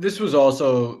 So this was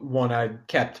also one I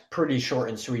kept pretty short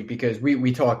and sweet because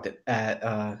we talked at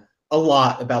a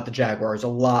lot about the Jaguars, a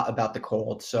lot about the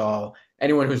Colts. So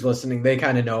anyone who's listening, they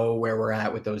kind of know where we're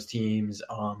at with those teams.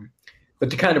 But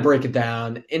to kind of break it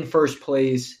down, in first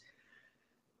place,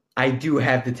 I do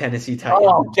have the Tennessee Titans.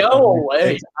 Oh, go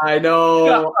away. I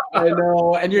know.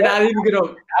 And you're not even going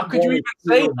to – How could you even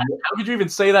say that? How could you even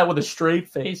say that with a straight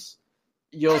face?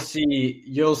 You'll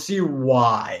see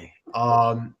why.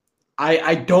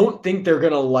 I don't think they're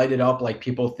going to light it up like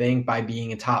people think by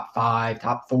being a top 5,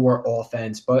 top 4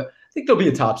 offense, but I think they'll be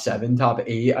a top 7, top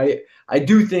 8. I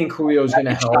do think Julio's going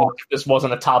to help. This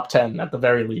wasn't a top 10 at the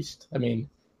very least. I mean,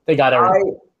 they got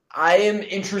everything. I am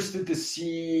interested to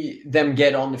see them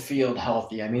get on the field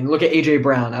healthy. I mean, look at A.J.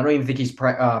 Brown. I don't even think he's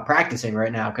practicing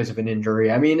right now because of an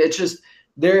injury. I mean, it's just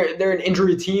they're an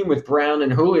injury team with Brown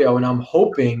and Julio, and I'm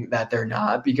hoping that they're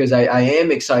not because I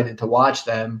am excited to watch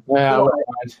them. Yeah,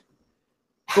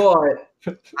 but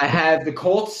I have the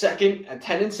Colts second at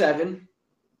 10-7.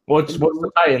 What's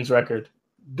the Titans record?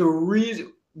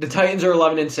 The Titans are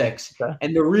 11-6, okay.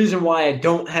 And the reason why I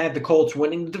don't have the Colts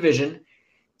winning the division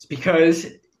is because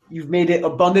you've made it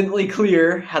abundantly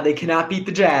clear how they cannot beat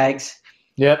the Jags.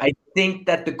 Yeah, I think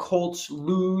that the Colts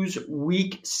lose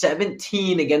Week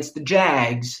 17 against the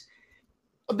Jags.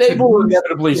 They will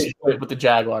inevitably split with the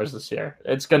Jaguars this year.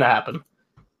 It's going to happen.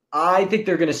 I think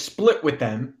they're going to split with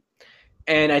them.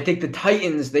 And I think the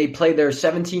Titans, they play their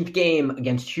 17th game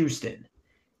against Houston.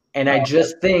 And I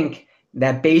just think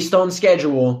that based on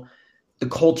schedule, the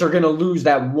Colts are going to lose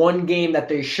that one game that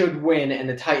they should win, and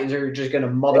the Titans are just going to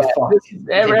motherfuck.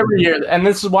 Every year. And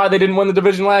this is why they didn't win the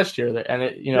division last year. And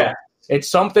it's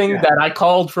something that I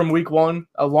called from week 1,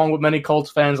 along with many Colts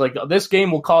fans. Like, this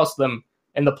game will cost them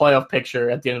in the playoff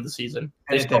picture at the end of the season.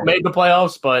 They still made the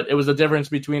playoffs, but it was the difference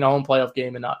between a home playoff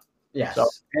game and not. Yes. So,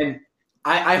 and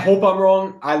I hope I'm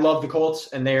wrong. I love the Colts,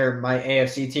 and they're my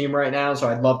AFC team right now, so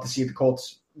I'd love to see the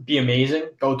Colts be amazing,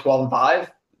 go 12-5.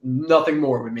 Nothing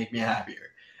more would make me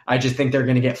happier. I just think they're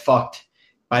going to get fucked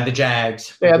by the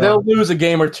Jags. Yeah, they'll lose a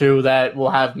game or two that will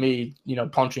have me,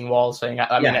 punching walls saying,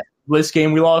 this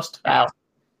game we lost? Out.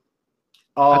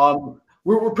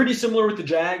 We're pretty similar with the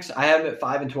Jags. I have them at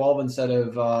 5-12 instead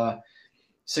of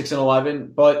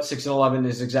 6-11, but 6-11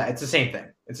 is it's the same thing.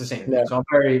 It's the same thing. Yeah. So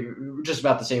I'm just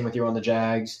about the same with you on the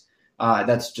Jags.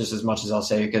 That's just as much as I'll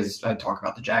say because I talk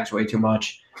about the Jags way too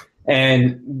much.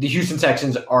 And the Houston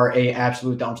Texans are a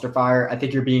absolute dumpster fire. I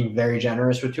think you're being very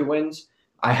generous with 2 wins.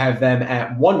 I have them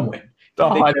at 1 win.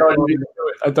 I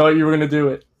thought you were going to do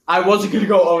it. I wasn't going to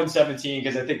go 0-17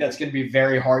 because I think that's going to be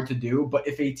very hard to do. But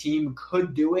if a team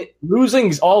could do it,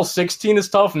 losing all 16 is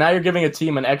tough. Now you're giving a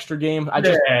team an extra game. I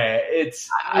don't give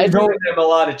them a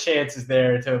lot of chances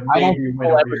there to maybe win.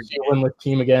 Ever see a winless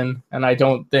team again, and I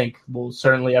don't think we'll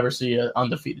certainly ever see an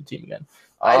undefeated team again.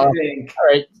 I think. All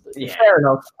right, fair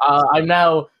enough. I'm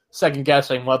now second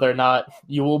guessing whether or not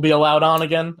you will be allowed on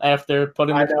again after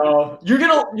putting. I know you're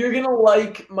gonna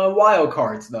like my wild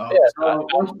cards though. Yeah, so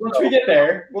once we get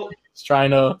there, he's trying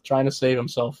to save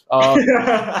himself.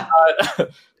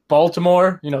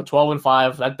 Baltimore,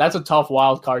 12-5. That's a tough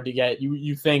wild card to get.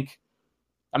 You think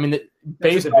I mean,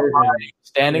 based on my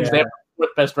standings, they have the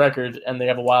fourth best record and they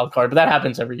have a wild card. But that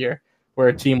happens every year where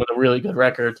a team with a really good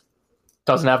record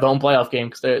doesn't have their own playoff game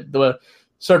because the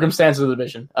circumstances of the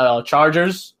division.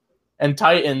 Chargers and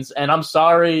Titans, and I'm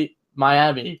sorry,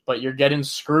 Miami, but you're getting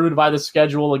screwed by the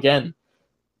schedule again.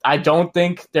 I don't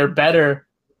think they're better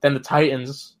than the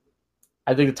Titans.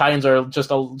 I think the Titans are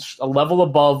just a level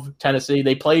above Tennessee.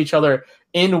 They play each other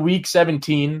in Week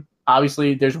 17.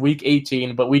 Obviously, there's Week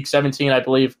 18, but Week 17, I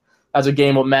believe, has a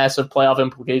game with massive playoff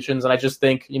implications. And I just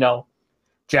think,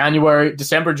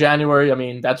 December, January, I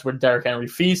mean, that's where Derrick Henry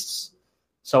feasts.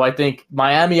 So I think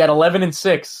Miami at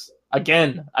 11-6,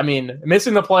 again, I mean,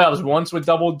 missing the playoffs once with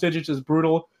double digits is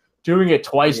brutal. Doing it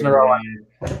twice in a row.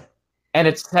 And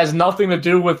it has nothing to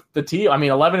do with the team. I mean,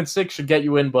 11-6 should get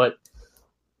you in, but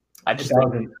I just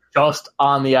think just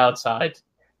on the outside.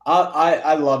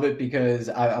 I love it because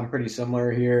I'm pretty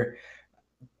similar here.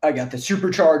 I got the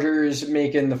Superchargers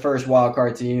making the first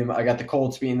wildcard team. I got the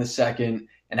Colts being the second.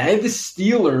 And I have the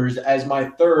Steelers as my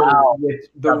third with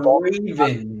the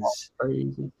Ravens.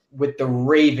 With the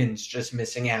Ravens just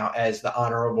missing out as the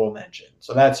honorable mention.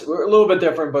 So that's a little bit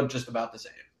different, but just about the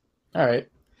same. All right.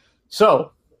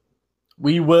 So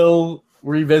we will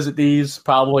revisit these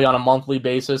probably on a monthly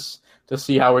basis to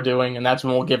see how we're doing. And that's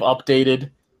when we'll give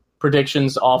updated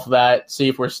predictions off of that, see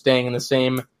if we're staying in the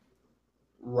same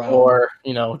realm or,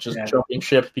 jumping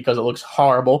ship because it looks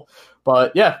horrible.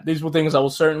 But yeah, these were things that will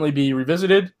certainly be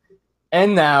revisited.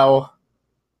 And now,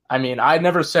 I mean, I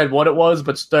never said what it was,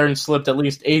 but Stern slipped at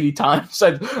least 80 times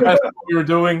as what we were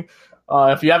doing.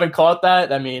 If you haven't caught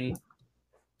that, I mean,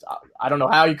 I don't know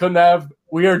how you couldn't have.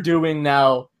 We are doing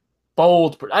now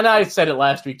bold, and I said it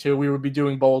last week too, we would be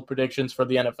doing bold predictions for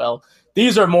the NFL.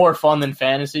 These are more fun than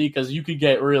fantasy because you could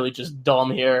get really just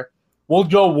dumb here. We'll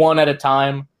go one at a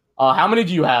time. How many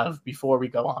do you have before we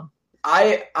go on?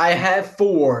 I have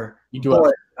 4. You do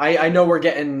have. I know we're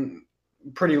getting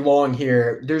pretty long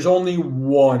here. There's only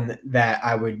one that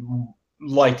I would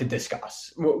like to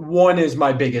discuss. One is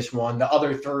my biggest one. The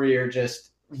other 3 are just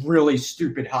really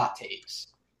stupid hot takes.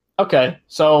 Okay,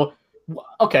 so,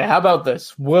 how about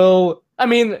this?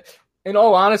 In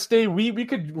all honesty, we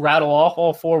could rattle off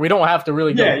all 4. We don't have to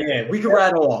really go. Yeah, we could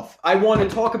rattle off. I want to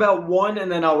talk about one,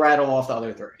 and then I'll rattle off the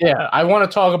other 3. Yeah, I want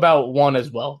to talk about one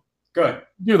as well. Good.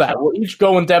 Do that. We'll each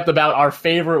go in depth about our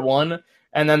favorite one,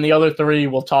 and then the other 3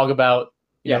 we'll talk about,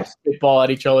 spitball at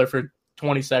each other for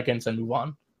 20 seconds and move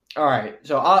on. All right,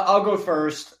 so I'll go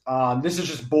first. This is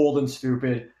just bold and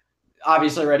stupid.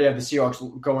 Obviously, I already have the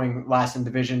Seahawks going last in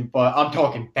division, but I'm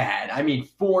talking bad. I mean,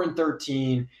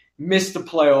 4-13, missed the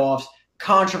playoffs,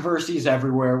 controversies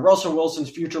everywhere. Russell Wilson's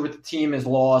future with the team is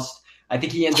lost. I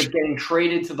think he ends up getting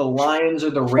traded to the Lions or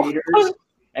the Raiders,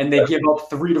 and they give up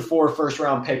 3 to 4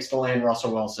 first-round picks to land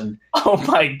Russell Wilson. Oh,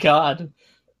 my God.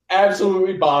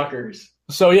 Absolutely bonkers.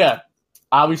 So, yeah,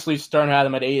 obviously Stern had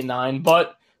them at 8-9,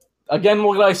 but again,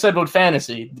 what I said about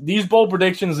fantasy, these bold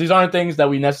predictions, these aren't things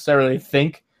that we necessarily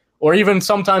think or even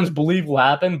sometimes believe will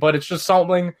happen, but it's just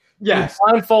something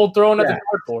blindfold thrown at the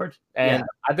dartboard. And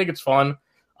I think it's fun.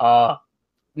 Now,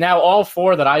 all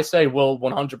 4 that I say will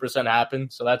 100% happen,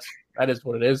 so that is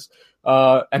what it is.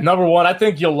 And number 1, I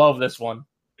think you'll love this one.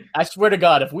 I swear to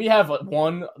God, if we have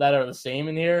one that are the same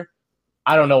in here,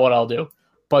 I don't know what I'll do.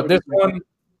 But this one,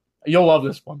 you'll love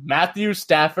this one. Matthew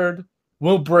Stafford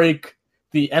will break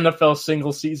the NFL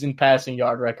single-season passing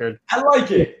yard record. I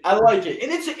like it. And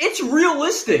it's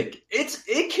realistic.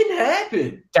 It can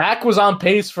happen. Dak was on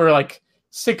pace for like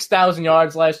 6,000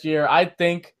 yards last year. I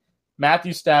think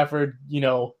Matthew Stafford,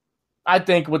 I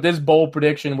think with this bold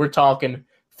prediction, we're talking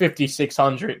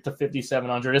 5,600 to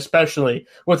 5,700, especially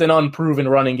with an unproven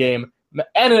running game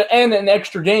and an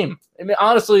extra game. I mean,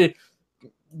 honestly,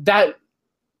 that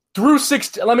through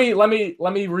 6. Let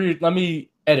me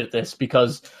edit this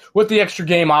because with the extra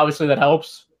game, obviously that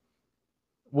helps.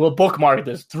 We'll bookmark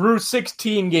this. Through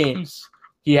 16 games,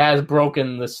 he has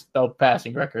broken the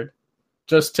passing record.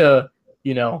 Just to,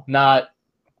 not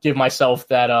give myself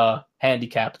that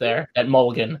handicap there at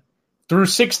Mulligan. Through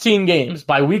 16 games,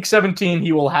 by week 17,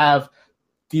 he will have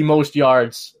the most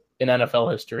yards in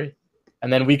NFL history.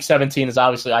 And then week 17 is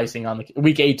obviously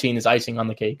week 18 is icing on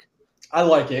the cake. I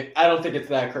like it. I don't think it's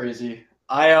that crazy.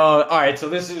 All right, so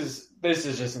this is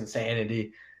just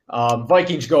insanity.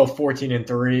 Vikings go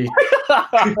 14-3.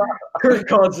 Kirk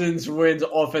Cousins wins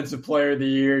Offensive Player of the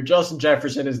Year. Justin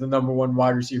Jefferson is the number 1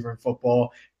 wide receiver in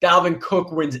football. Dalvin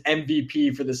Cook wins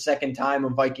MVP for the second time. A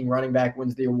Viking running back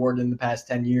wins the award in the past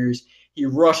 10 years. He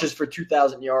rushes for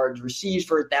 2,000 yards, receives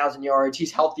for 1,000 yards.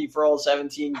 He's healthy for all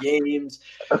 17 games.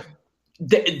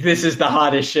 This is the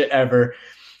hottest shit ever.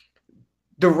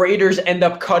 The Raiders end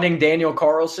up cutting Daniel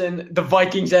Carlson. The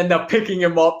Vikings end up picking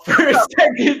him up for a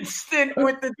second stint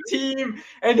with the team,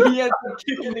 and he ends up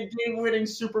kicking the game-winning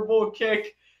Super Bowl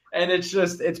kick. And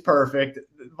it's perfect.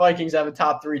 The Vikings have a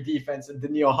top 3 defense, and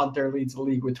Danielle Hunter leads the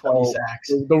league with 20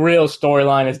 sacks. The real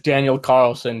storyline is Daniel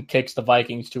Carlson kicks the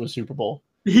Vikings to a Super Bowl.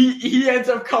 He ends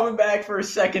up coming back for a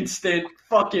second stint.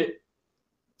 Fuck it.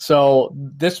 So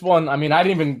this one, I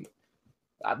mean,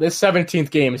 this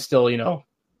 17th game is still,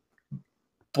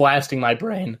 blasting my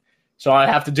brain. So I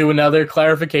have to do another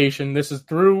clarification. This is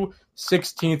through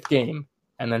 16th game,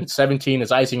 and then 17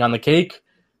 is icing on the cake.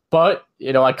 But,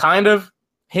 I kind of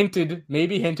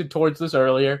hinted towards this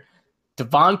earlier.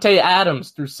 Davante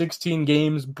Adams through 16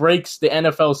 games breaks the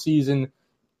NFL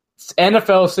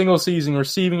single season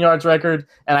receiving yards record,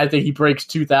 and I think he breaks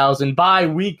 2,000 by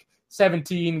week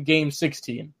 17, game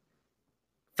 16.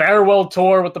 Farewell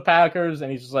tour with the Packers,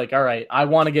 and he's just like, all right, I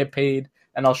want to get paid,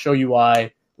 and I'll show you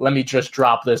why. Let me just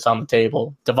drop this on the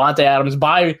table. Davante Adams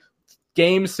by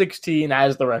game 16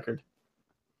 has the record.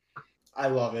 I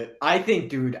love it. I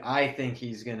think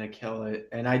he's going to kill it,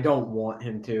 and I don't want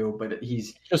him to, but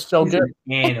he's just so good.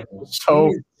 An animal.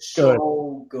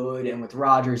 So good. And with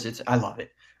Rodgers, I love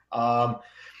it. All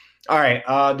right.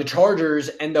 The Chargers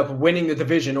end up winning the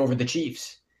division over the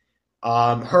Chiefs.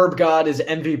 Herb God is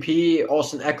MVP.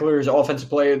 Austin Eckler is Offensive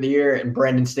Player of the Year, and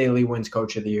Brandon Staley wins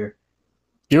Coach of the Year.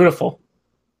 Beautiful.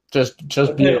 Just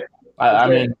beautiful. I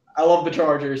mean, I love the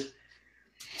Chargers.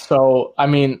 So, I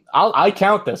mean, I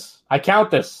count this.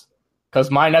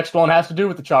 Because my next one has to do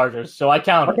with the Chargers. So I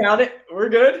count it. We're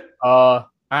good. And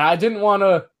I didn't want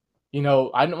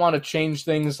to change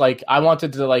things. Like, I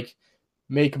wanted to,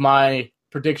 make my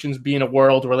predictions be in a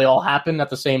world where they all happen at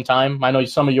the same time. I know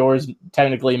some of yours,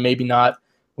 technically, maybe not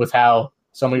with how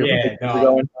some of your predictions are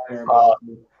going.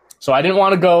 So I didn't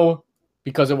want to go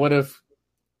because it would have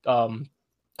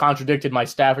contradicted my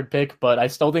Stafford pick, but I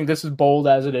still think this is bold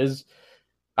as it is.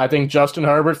 I think Justin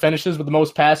Herbert finishes with the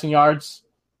most passing yards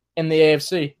in the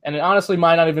AFC. And it honestly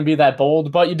might not even be that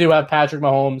bold, but you do have Patrick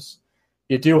Mahomes.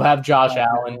 You do have Josh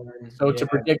Allen. So to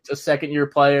predict a second-year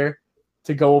player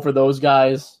to go over those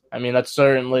guys, I mean, that's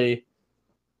certainly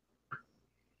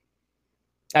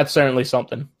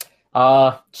something.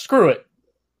 Screw it.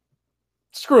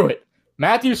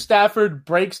 Matthew Stafford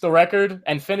breaks the record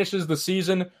and finishes the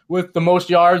season with the most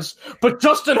yards, but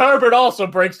Justin Herbert also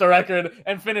breaks the record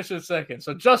and finishes second.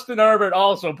 So Justin Herbert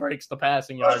also breaks the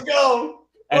passing yards. Let's go.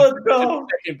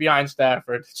 Second behind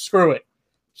Stafford. Screw it.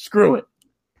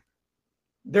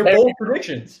 They're bold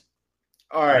predictions.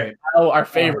 All right. Our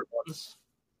favorite ones.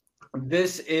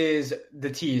 This is the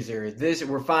teaser.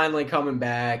 We're finally coming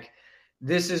back.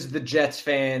 This is the Jets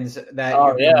fans that.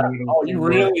 Oh yeah! Oh, you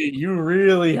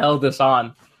really held this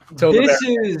on.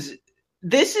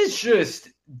 This is just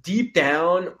deep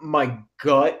down. My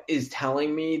gut is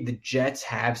telling me the Jets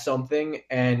have something,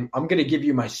 and I'm gonna give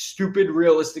you my stupid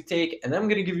realistic take, and then I'm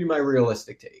gonna give you my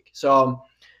realistic take. So,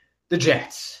 the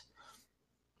Jets.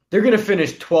 They're going to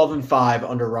finish 12-5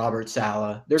 under Robert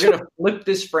Saleh. They're going to flip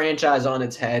this franchise on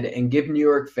its head and give New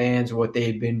York fans what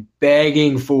they've been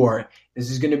begging for. This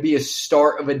is going to be a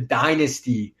start of a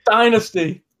dynasty.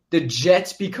 The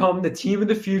Jets become the team of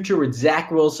the future with Zach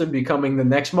Wilson becoming the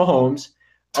next Mahomes.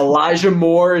 Elijah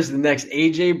Moore is the next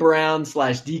A.J. Brown /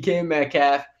 DK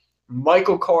Metcalf.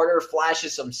 Michael Carter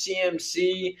flashes some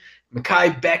CMC.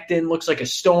 Mekhi Becton looks like a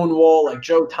stone wall like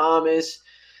Joe Thomas.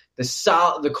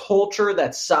 The culture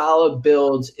that Saleh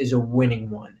builds is a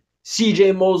winning one.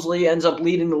 C.J. Mosley ends up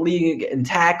leading the league in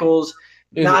tackles.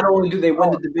 Not only do they win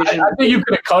the division, I think you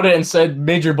could have cut it and said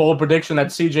major bold prediction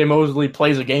that C.J. Mosley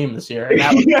plays a game this year.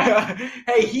 Yeah.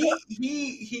 Hey,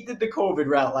 he did the COVID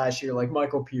route last year like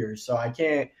Michael Pierce, so I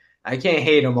can't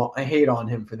hate him. I hate on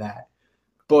him for that.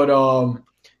 But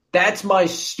that's my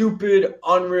stupid,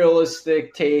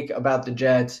 unrealistic take about the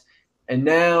Jets. And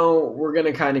now we're going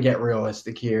to kind of get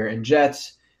realistic here. And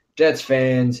Jets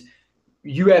fans,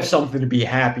 you have something to be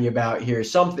happy about here,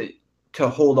 something to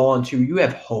hold on to. You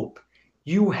have hope.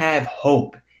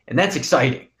 And that's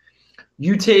exciting.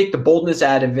 You take the boldness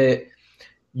out of it.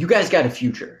 You guys got a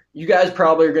future. You guys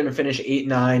probably are going to finish 8-9,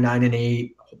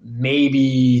 9-8,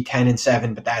 maybe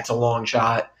 10-7, but that's a long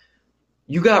shot.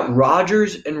 You got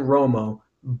Rodgers and Romo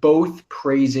both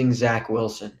praising Zach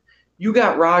Wilson. You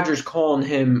got Rodgers calling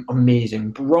him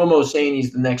amazing. Romo saying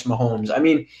he's the next Mahomes. I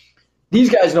mean, these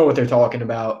guys know what they're talking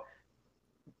about.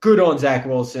 Good on Zach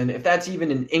Wilson. If that's even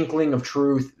an inkling of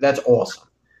truth, that's awesome.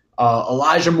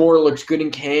 Elijah Moore looks good in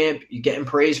camp. You're getting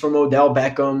praise from Odell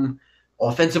Beckham.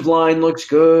 Offensive line looks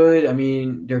good. I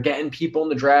mean, they're getting people in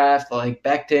the draft like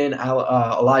Becton,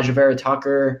 Elijah Vera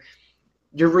Tucker.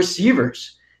 Your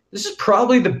receivers. this is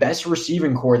probably the best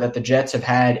receiving core that the Jets have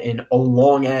had in a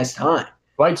long-ass time.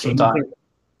 Quite some time.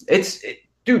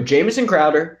 Dude, Jamison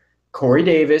Crowder, Corey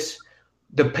Davis,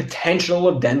 the potential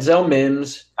of Denzel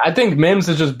Mims. I think Mims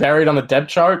is just buried on the depth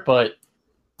chart, but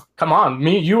come on.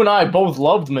 You and I both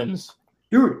loved Mims.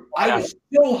 Dude, I was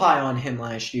so high on him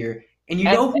last year. And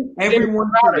know who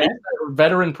everyone forgets?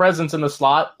 Veteran presence in the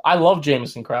slot. I love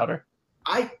Jamison Crowder.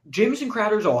 Jamison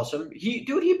Crowder's awesome. He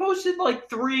posted like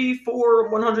 3-4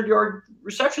 100-yard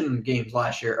reception games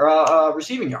last year,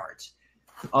 receiving yards.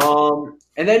 And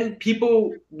then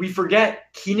we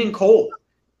forget Keenan Cole.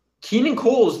 Keenan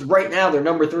Cole is right now their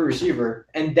number 3 receiver,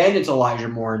 and then it's Elijah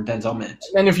Moore and Denzel Mims.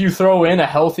 And if you throw in a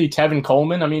healthy Tevin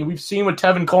Coleman, I mean, we've seen what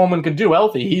Tevin Coleman can do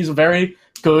healthy. He's a very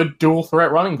good dual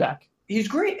threat running back. He's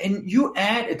great. And you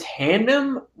add a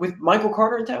tandem with Michael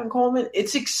Carter and Tevin Coleman,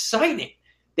 it's exciting.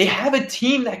 They have a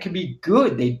team that could be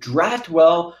good. They draft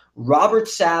well. Robert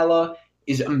Saleh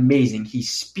is amazing. He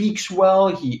speaks well.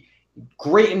 He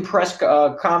great in press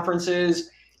conferences.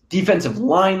 Defensive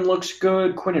line looks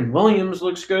good. Quinnen Williams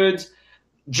looks good.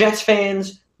 Jets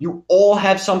fans, you all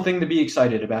have something to be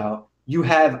excited about. You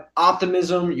have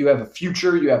optimism. You have a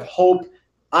future. You have hope.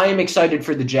 I am excited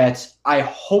for the Jets. I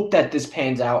hope that this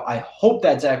pans out. I hope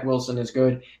that Zach Wilson is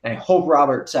good. And I hope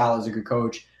Robert Saleh is a good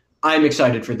coach. I'm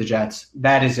excited for the Jets.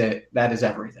 That is it. That is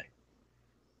everything.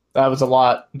 That was a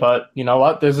lot. But you know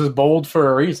what? This is bold for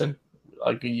a reason.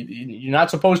 Like you're not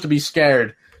supposed to be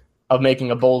scared of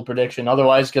making a bold prediction.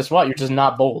 Otherwise, guess what? You're just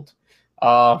not bold.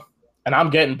 And I'm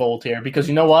getting bold here because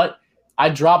you know what? I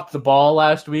dropped the ball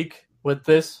last week with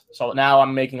this, so now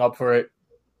I'm making up for it.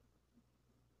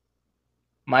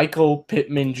 Michael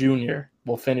Pittman Jr.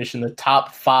 will finish in the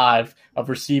top 5 of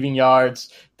receiving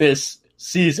yards this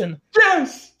season.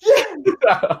 Yes! Yes!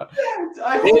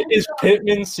 It is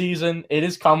Pittman's season. It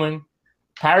is coming.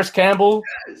 Paris Campbell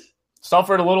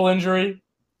suffered a little injury,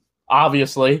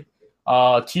 obviously.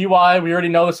 T.Y., we already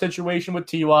know the situation with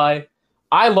T.Y.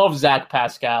 I love Zach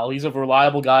Pascal. He's a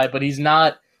reliable guy, but he's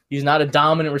not a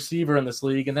dominant receiver in this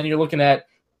league. And then you're looking at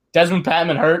Desmond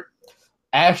Patman hurt,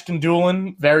 Ashton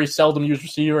Doolin, very seldom used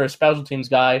receiver, a special teams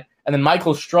guy, and then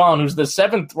Michael Strawn, who's the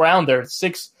 7th rounder,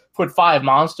 6'5"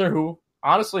 monster, who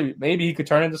honestly maybe he could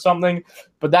turn into something,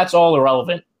 but that's all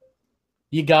irrelevant.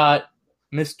 You got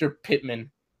Mr.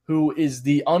 Pittman, who is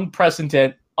the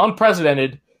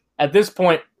unprecedented at this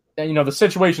point. You know, the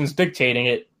situation's dictating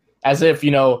it, as if,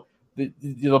 you know,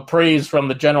 the praise from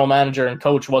the general manager and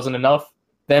coach wasn't enough.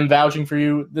 Them vouching for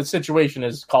you, the situation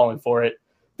is calling for it.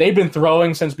 They've been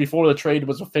throwing since before the trade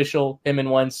was official, him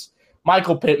and Wentz.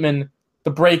 Michael Pittman,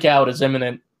 the breakout is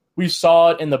imminent. We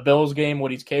saw it in the Bills game,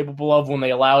 what he's capable of when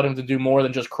they allowed him to do more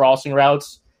than just crossing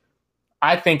routes.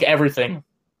 I think everything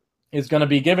is going to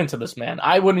be given to this man.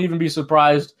 I wouldn't even be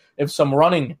surprised if some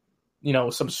running, you know,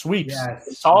 some sweeps,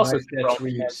 tosses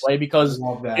play, because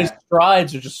his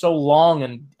strides are just so long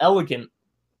and elegant,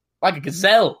 like a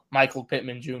gazelle, Michael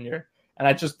Pittman Jr. And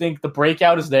I just think the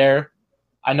breakout is there.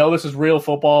 I know this is real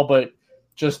football, but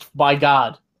just by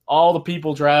God, all the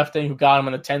people drafting who got him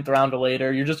in the 10th round or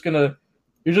later, you're just gonna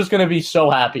be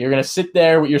so happy. You're gonna sit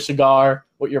there with your cigar,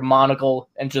 with your monocle,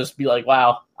 and just be like,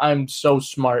 "Wow, I'm so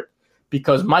smart,"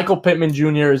 because Michael Pittman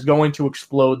Jr. is going to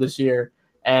explode this year,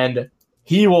 and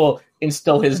he will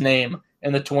instill his name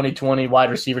in the 2020 wide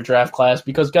receiver draft class.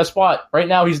 Because guess what? Right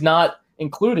now, he's not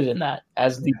included in that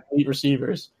as the elite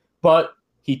receivers, but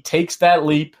he takes that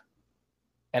leap.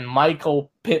 And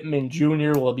Michael Pittman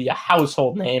Jr. will be a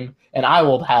household name, and I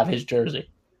will have his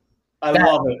jersey. I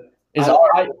love it. Is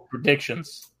our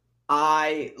predictions.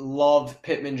 I love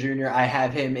Pittman Jr. I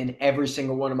have him in every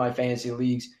single one of my fantasy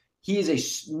leagues. He's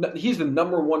the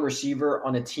number 1 receiver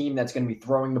on a team that's going to be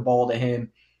throwing the ball to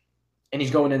him, and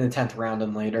he's going in the 10th round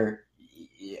and later.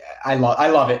 Yeah, I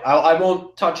love it. I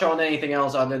won't touch on anything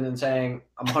else other than saying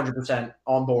I'm 100%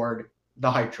 on board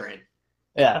the hype train.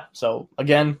 Yeah, so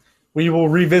again, we will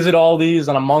revisit all these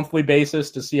on a monthly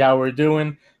basis to see how we're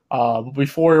doing.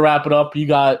 Before we wrap it up, you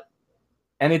got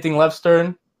anything left,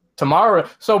 Stern? Tomorrow.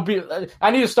 So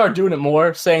I need to start doing it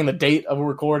more, saying the date of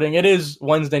recording. It is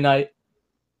Wednesday night.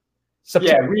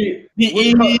 September, the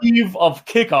eve of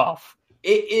kickoff.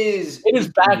 It is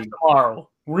back tomorrow.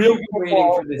 Real waiting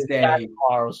for this day.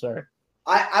 Tomorrow, sir.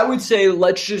 I would say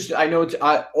let's just – I know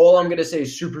all I'm going to say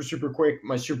is super, super quick,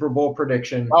 my Super Bowl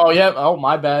prediction. Oh, yeah. Oh,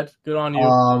 my bad. Good on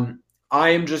you. I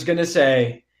am just going to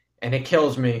say, and it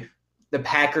kills me, the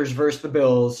Packers versus the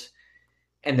Bills,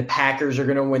 and the Packers are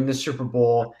going to win the Super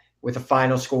Bowl with a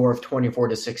final score of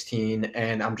 24-16,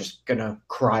 and I'm just going to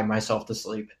cry myself to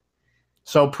sleep.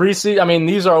 So preseason, I mean,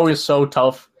 these are always so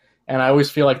tough, and I always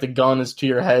feel like the gun is to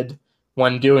your head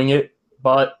when doing it,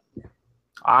 but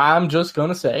I'm just going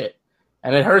to say it.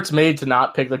 And it hurts me to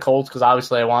not pick the Colts because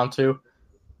obviously I want to.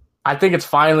 I think it's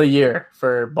finally a year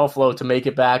for Buffalo to make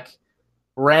it back.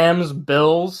 Rams,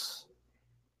 Bills.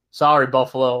 Sorry,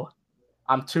 Buffalo.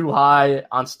 I'm too high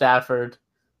on Stafford.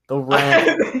 The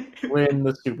Rams win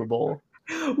the Super Bowl.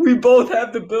 We both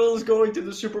have the Bills going to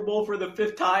the Super Bowl for the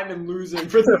 5th time and losing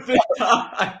for the 5th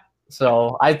time.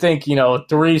 So I think,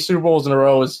 3 Super Bowls in a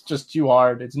row is just too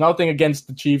hard. It's nothing against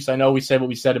the Chiefs. I know we said what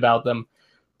we said about them.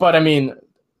 But, I mean,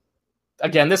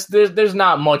 again, there's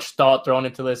not much thought thrown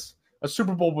into this. A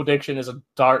Super Bowl prediction is a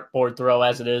dartboard throw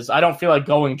as it is. I don't feel like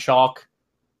going chalk,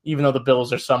 even though the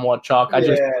Bills are somewhat chalk. I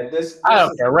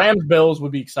don't care. Rams Bills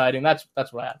would be exciting. That's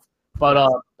what I have.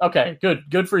 But okay,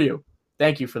 good for you.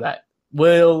 Thank you for that.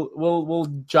 We'll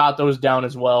jot those down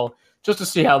as well, just to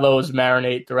see how those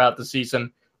marinate throughout the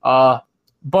season.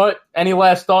 But any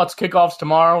last thoughts? Kickoffs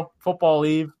tomorrow, football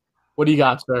eve. What do you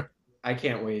got, sir? I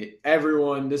can't wait.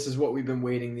 Everyone, this is what we've been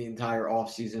waiting the entire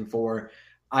offseason for.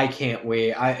 I can't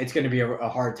wait. It's going to be a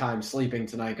hard time sleeping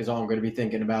tonight because all I'm going to be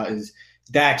thinking about is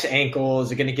Dak's ankle.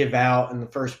 Is it going to give out in the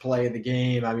first play of the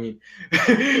game? I mean,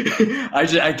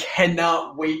 I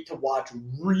cannot wait to watch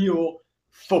real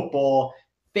football,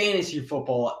 fantasy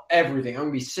football, everything. I'm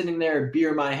going to be sitting there, beer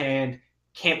in my hand.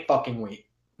 Can't fucking wait.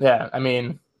 Yeah, I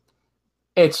mean,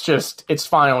 it's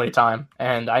finally time.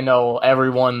 And I know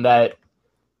everyone that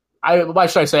why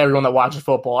should I say everyone that watches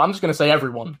football? I'm just going to say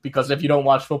everyone, because if you don't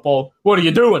watch football, what are you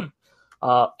doing?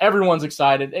 Everyone's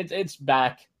excited. It's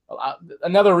back.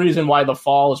 Another reason why the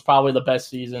fall is probably the best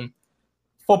season.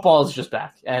 Football is just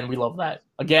back, and we love that.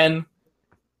 Again,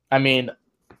 I mean,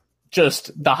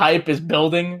 just the hype is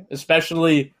building,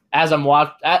 especially when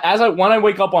I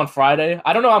wake up on Friday.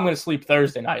 I don't know how I'm going to sleep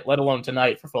Thursday night, let alone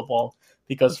tonight for football,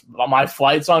 because my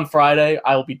flight's on Friday.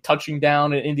 I will be touching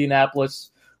down in Indianapolis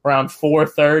around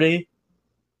 4:30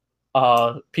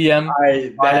 p.m.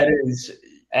 I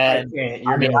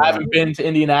haven't been to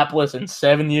Indianapolis in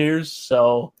 7 years,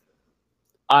 so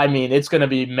I mean, it's going to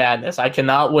be madness. I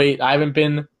cannot wait. I haven't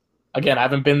been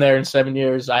there in 7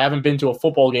 years. I haven't been to a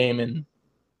football game in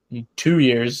 2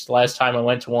 years. Last time I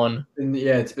went to one.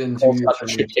 Yeah, it's been 2 Colts years. got the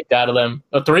shit kicked out of them.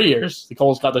 3 years. The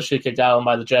Colts got the shit kicked out of them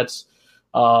by the Jets.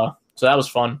 So that was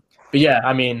fun. But yeah,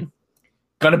 I mean,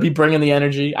 gonna be bringing the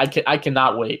energy. I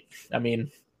cannot wait. I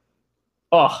mean,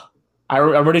 I'm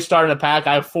already starting to pack.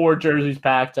 I have 4 jerseys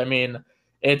packed. I mean,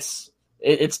 it's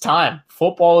time.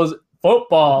 Football's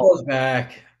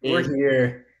back. We're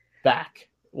here. Back.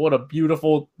 What a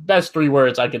beautiful, best 3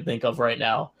 words I can think of right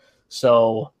now.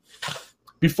 So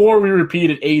before we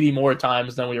repeat it 80 more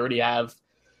times than we already have,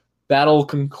 that'll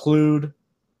conclude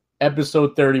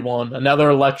episode 31. Another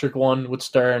electric one with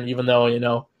Stern, even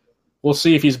though, we'll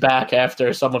see if he's back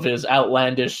after some of his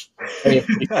outlandish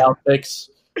AFC South picks.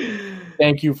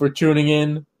 Thank you for tuning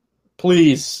in.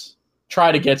 Please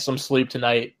try to get some sleep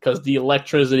tonight because the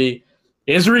electricity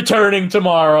is returning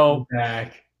tomorrow.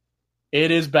 Back.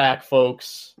 It is back,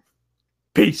 folks.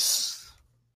 Peace.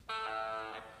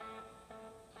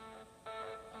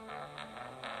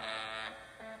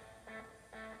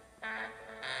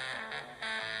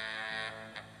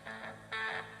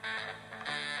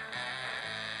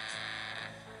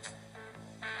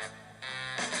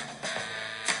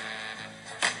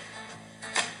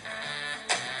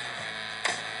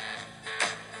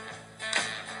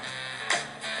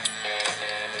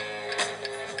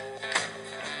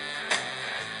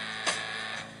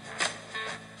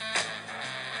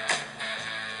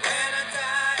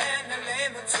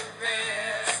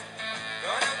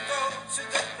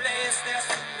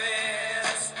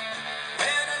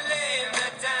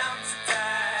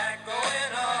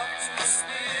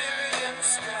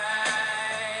 Sky.